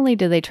 And not only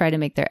do they try to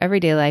make their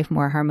everyday life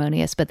more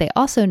harmonious, but they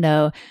also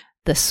know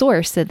the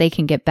source that they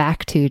can get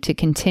back to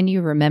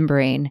continue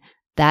remembering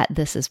that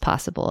this is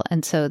possible.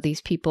 And so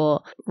these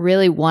people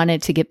really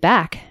wanted to get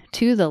back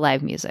to the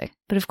live music.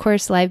 But of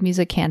course, live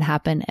music can't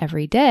happen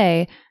every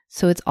day.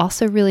 So it's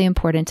also really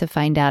important to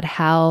find out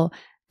how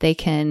they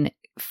can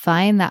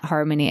find that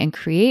harmony and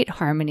create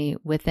harmony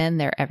within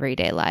their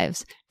everyday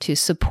lives to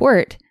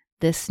support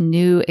this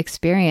new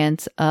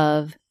experience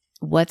of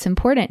what's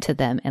important to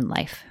them in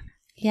life.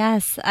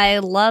 Yes, I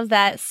love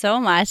that so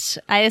much.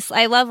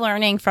 I love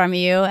learning from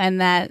you,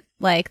 and that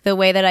like the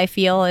way that I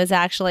feel is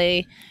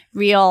actually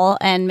real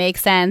and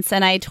makes sense.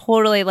 And I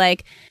totally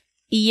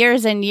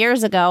years and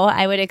years ago,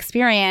 I would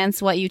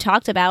experience what you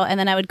talked about, and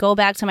then I would go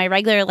back to my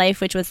regular life,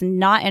 which was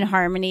not in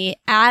harmony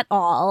at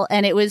all.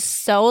 And it was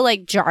so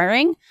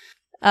jarring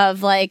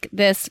of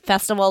this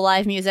festival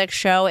live music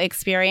show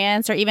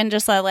experience, or even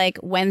just a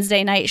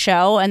Wednesday night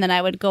show. And then I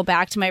would go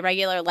back to my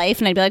regular life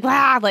and I'd be like,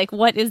 wow,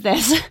 what is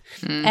this?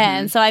 Mm-hmm.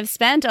 And so I've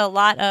spent a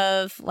lot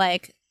of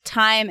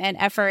time and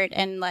effort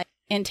and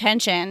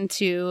intention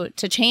to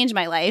change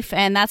my life.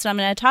 And that's what I'm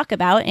going to talk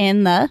about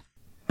in the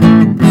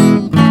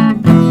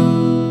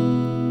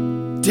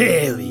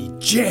Daily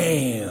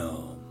Jam.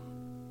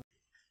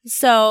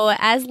 So,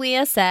 as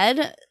Leah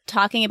said,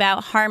 talking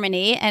about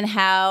harmony and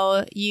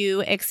how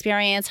you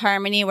experience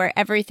harmony where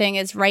everything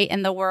is right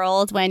in the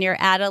world when you're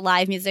at a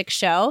live music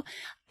show,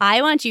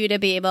 I want you to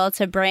be able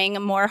to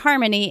bring more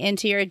harmony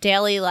into your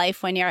daily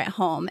life when you're at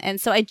home.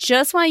 And so I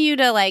just want you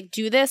to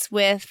do this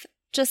with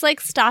just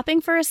stopping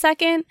for a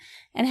second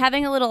and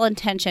having a little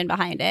intention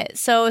behind it.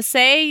 So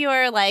say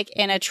you're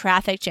in a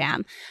traffic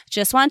jam.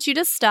 Just want you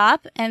to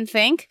stop and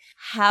think,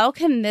 how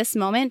can this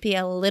moment be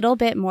a little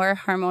bit more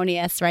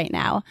harmonious right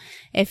now?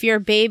 If your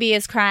baby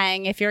is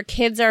crying, if your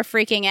kids are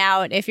freaking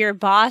out, if your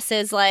boss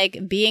is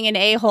being an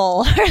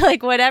a-hole or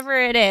whatever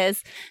it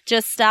is,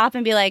 just stop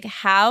and be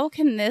how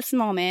can this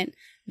moment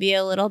be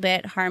a little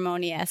bit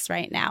harmonious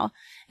right now?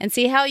 And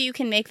see how you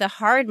can make the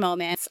hard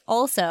moments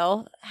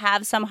also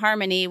have some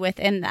harmony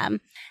within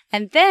them.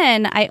 And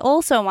then I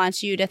also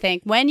want you to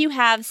think, when you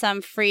have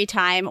some free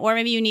time, or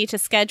maybe you need to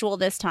schedule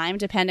this time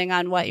depending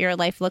on what your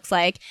life looks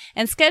like,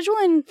 and schedule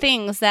in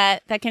things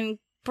that can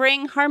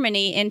bring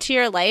harmony into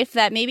your life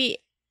that maybe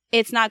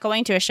it's not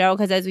going to a show,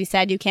 because as we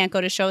said, you can't go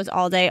to shows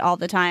all day, all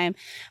the time.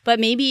 But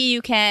maybe you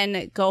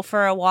can go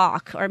for a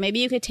walk, or maybe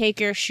you could take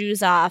your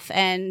shoes off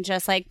and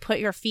just put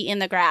your feet in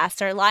the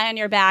grass, or lie on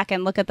your back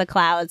and look at the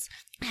clouds.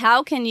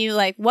 How can you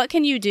what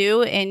can you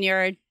do in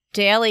your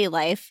daily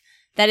life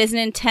that is an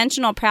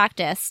intentional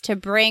practice to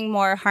bring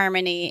more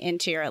harmony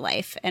into your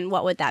life. And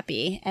what would that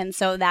be? And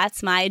so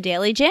that's my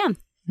daily jam.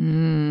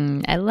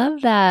 I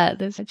love that.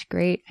 Those are such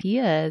great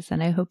ideas.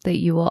 And I hope that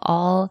you will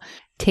all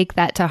take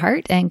that to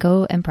heart and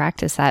go and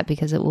practice that,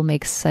 because it will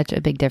make such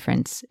a big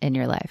difference in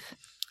your life.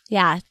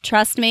 Yeah,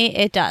 trust me,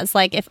 it does.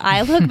 Like if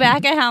I look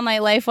back at how my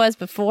life was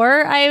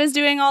before I was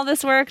doing all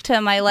this work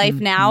to my life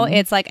now,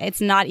 it's like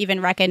it's not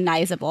even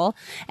recognizable.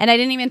 And I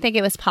didn't even think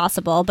it was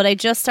possible, but I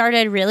just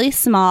started really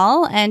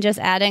small and just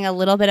adding a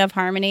little bit of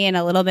harmony and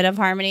a little bit of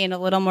harmony and a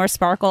little more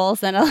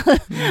sparkles and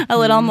a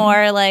little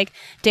more like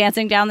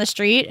dancing down the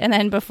street. And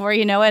then before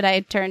you know it,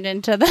 I turned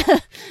into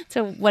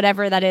to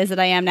whatever that is that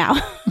I am now.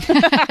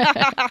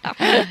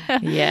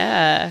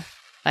 Yeah.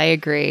 I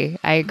agree.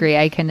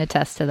 I can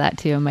attest to that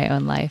too in my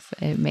own life.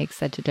 It makes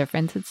such a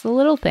difference. It's the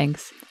little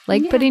things,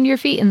 like putting your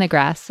feet in the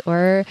grass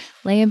or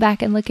laying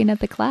back and looking at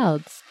the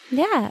clouds.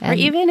 Yeah. Or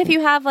even if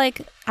you have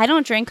like, I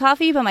don't drink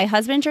coffee, but my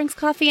husband drinks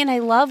coffee and I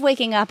love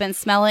waking up and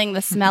smelling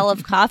the smell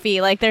of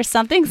coffee. Like there's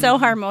something so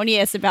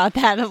harmonious about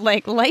that. Of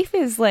like life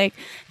is like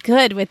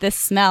good with this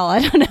smell.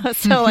 I don't know.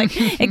 So like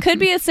it could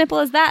be as simple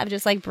as that, of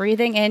just like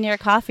breathing in your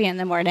coffee in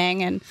the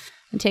morning and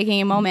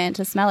taking a moment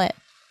to smell it.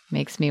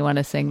 Makes me want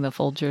to sing the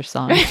Folger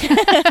song. Do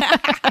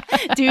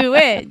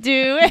it.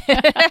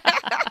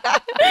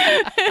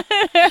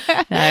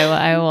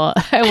 I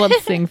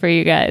won't sing for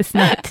you guys.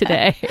 Not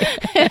today.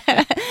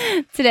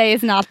 Today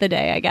is not the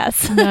day, I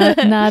guess.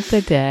 Not the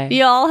day.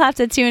 You all have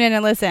to tune in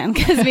and listen,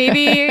 because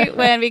maybe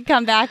when we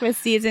come back with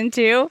season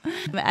 2,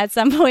 at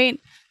some point,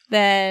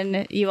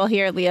 then you will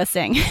hear Leah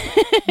sing.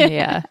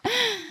 Yeah.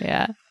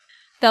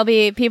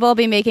 People will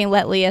be making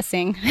Let Leah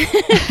Sing.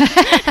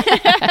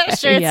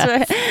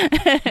 Yes.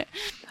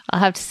 I'll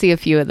have to see a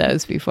few of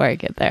those before I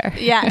get there.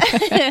 Yeah.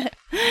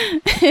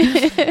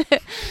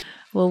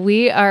 Well,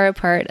 we are a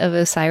part of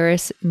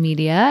Osiris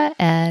Media,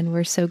 and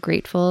we're so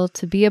grateful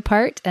to be a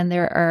part. And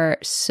there are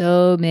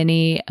so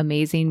many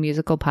amazing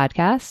musical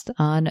podcasts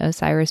on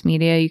Osiris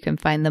Media. You can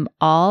find them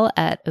all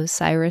at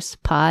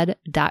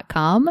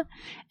osirispod.com.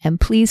 And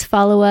please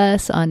follow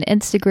us on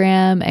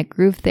Instagram at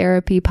Groove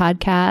Therapy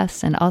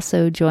Podcasts, and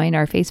also join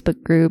our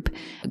Facebook group,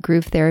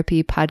 Groove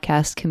Therapy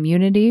Podcast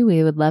Community.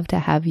 We would love to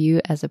have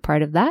you as a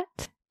part of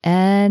that.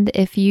 And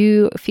if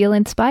you feel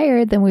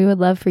inspired, then we would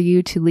love for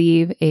you to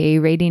leave a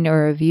rating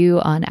or review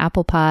on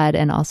Apple Pod,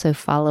 and also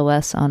follow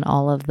us on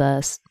all of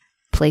the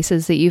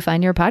places that you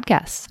find your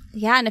podcasts.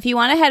 Yeah, and if you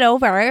want to head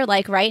over,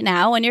 like right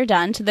now when you're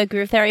done, to the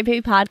Groove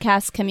Therapy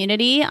Podcast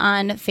Community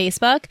on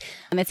Facebook.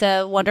 It's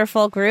a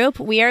wonderful group.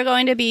 We are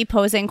going to be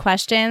posing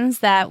questions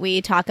that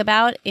we talk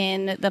about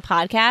in the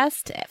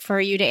podcast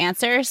for you to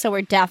answer. So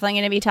we're definitely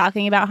going to be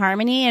talking about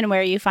harmony and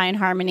where you find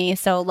harmony.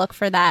 So look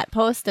for that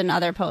post and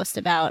other posts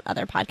about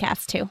other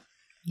podcasts too.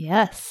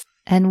 Yes.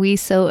 And we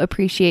so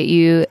appreciate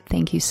you.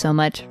 Thank you so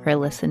much for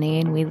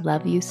listening. We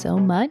love you so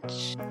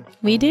much.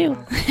 We do.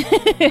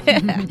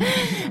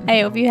 I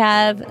hope you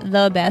have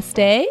the best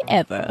day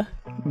ever.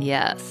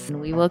 Yes.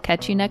 And we will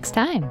catch you next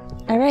time.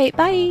 All right.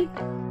 Bye.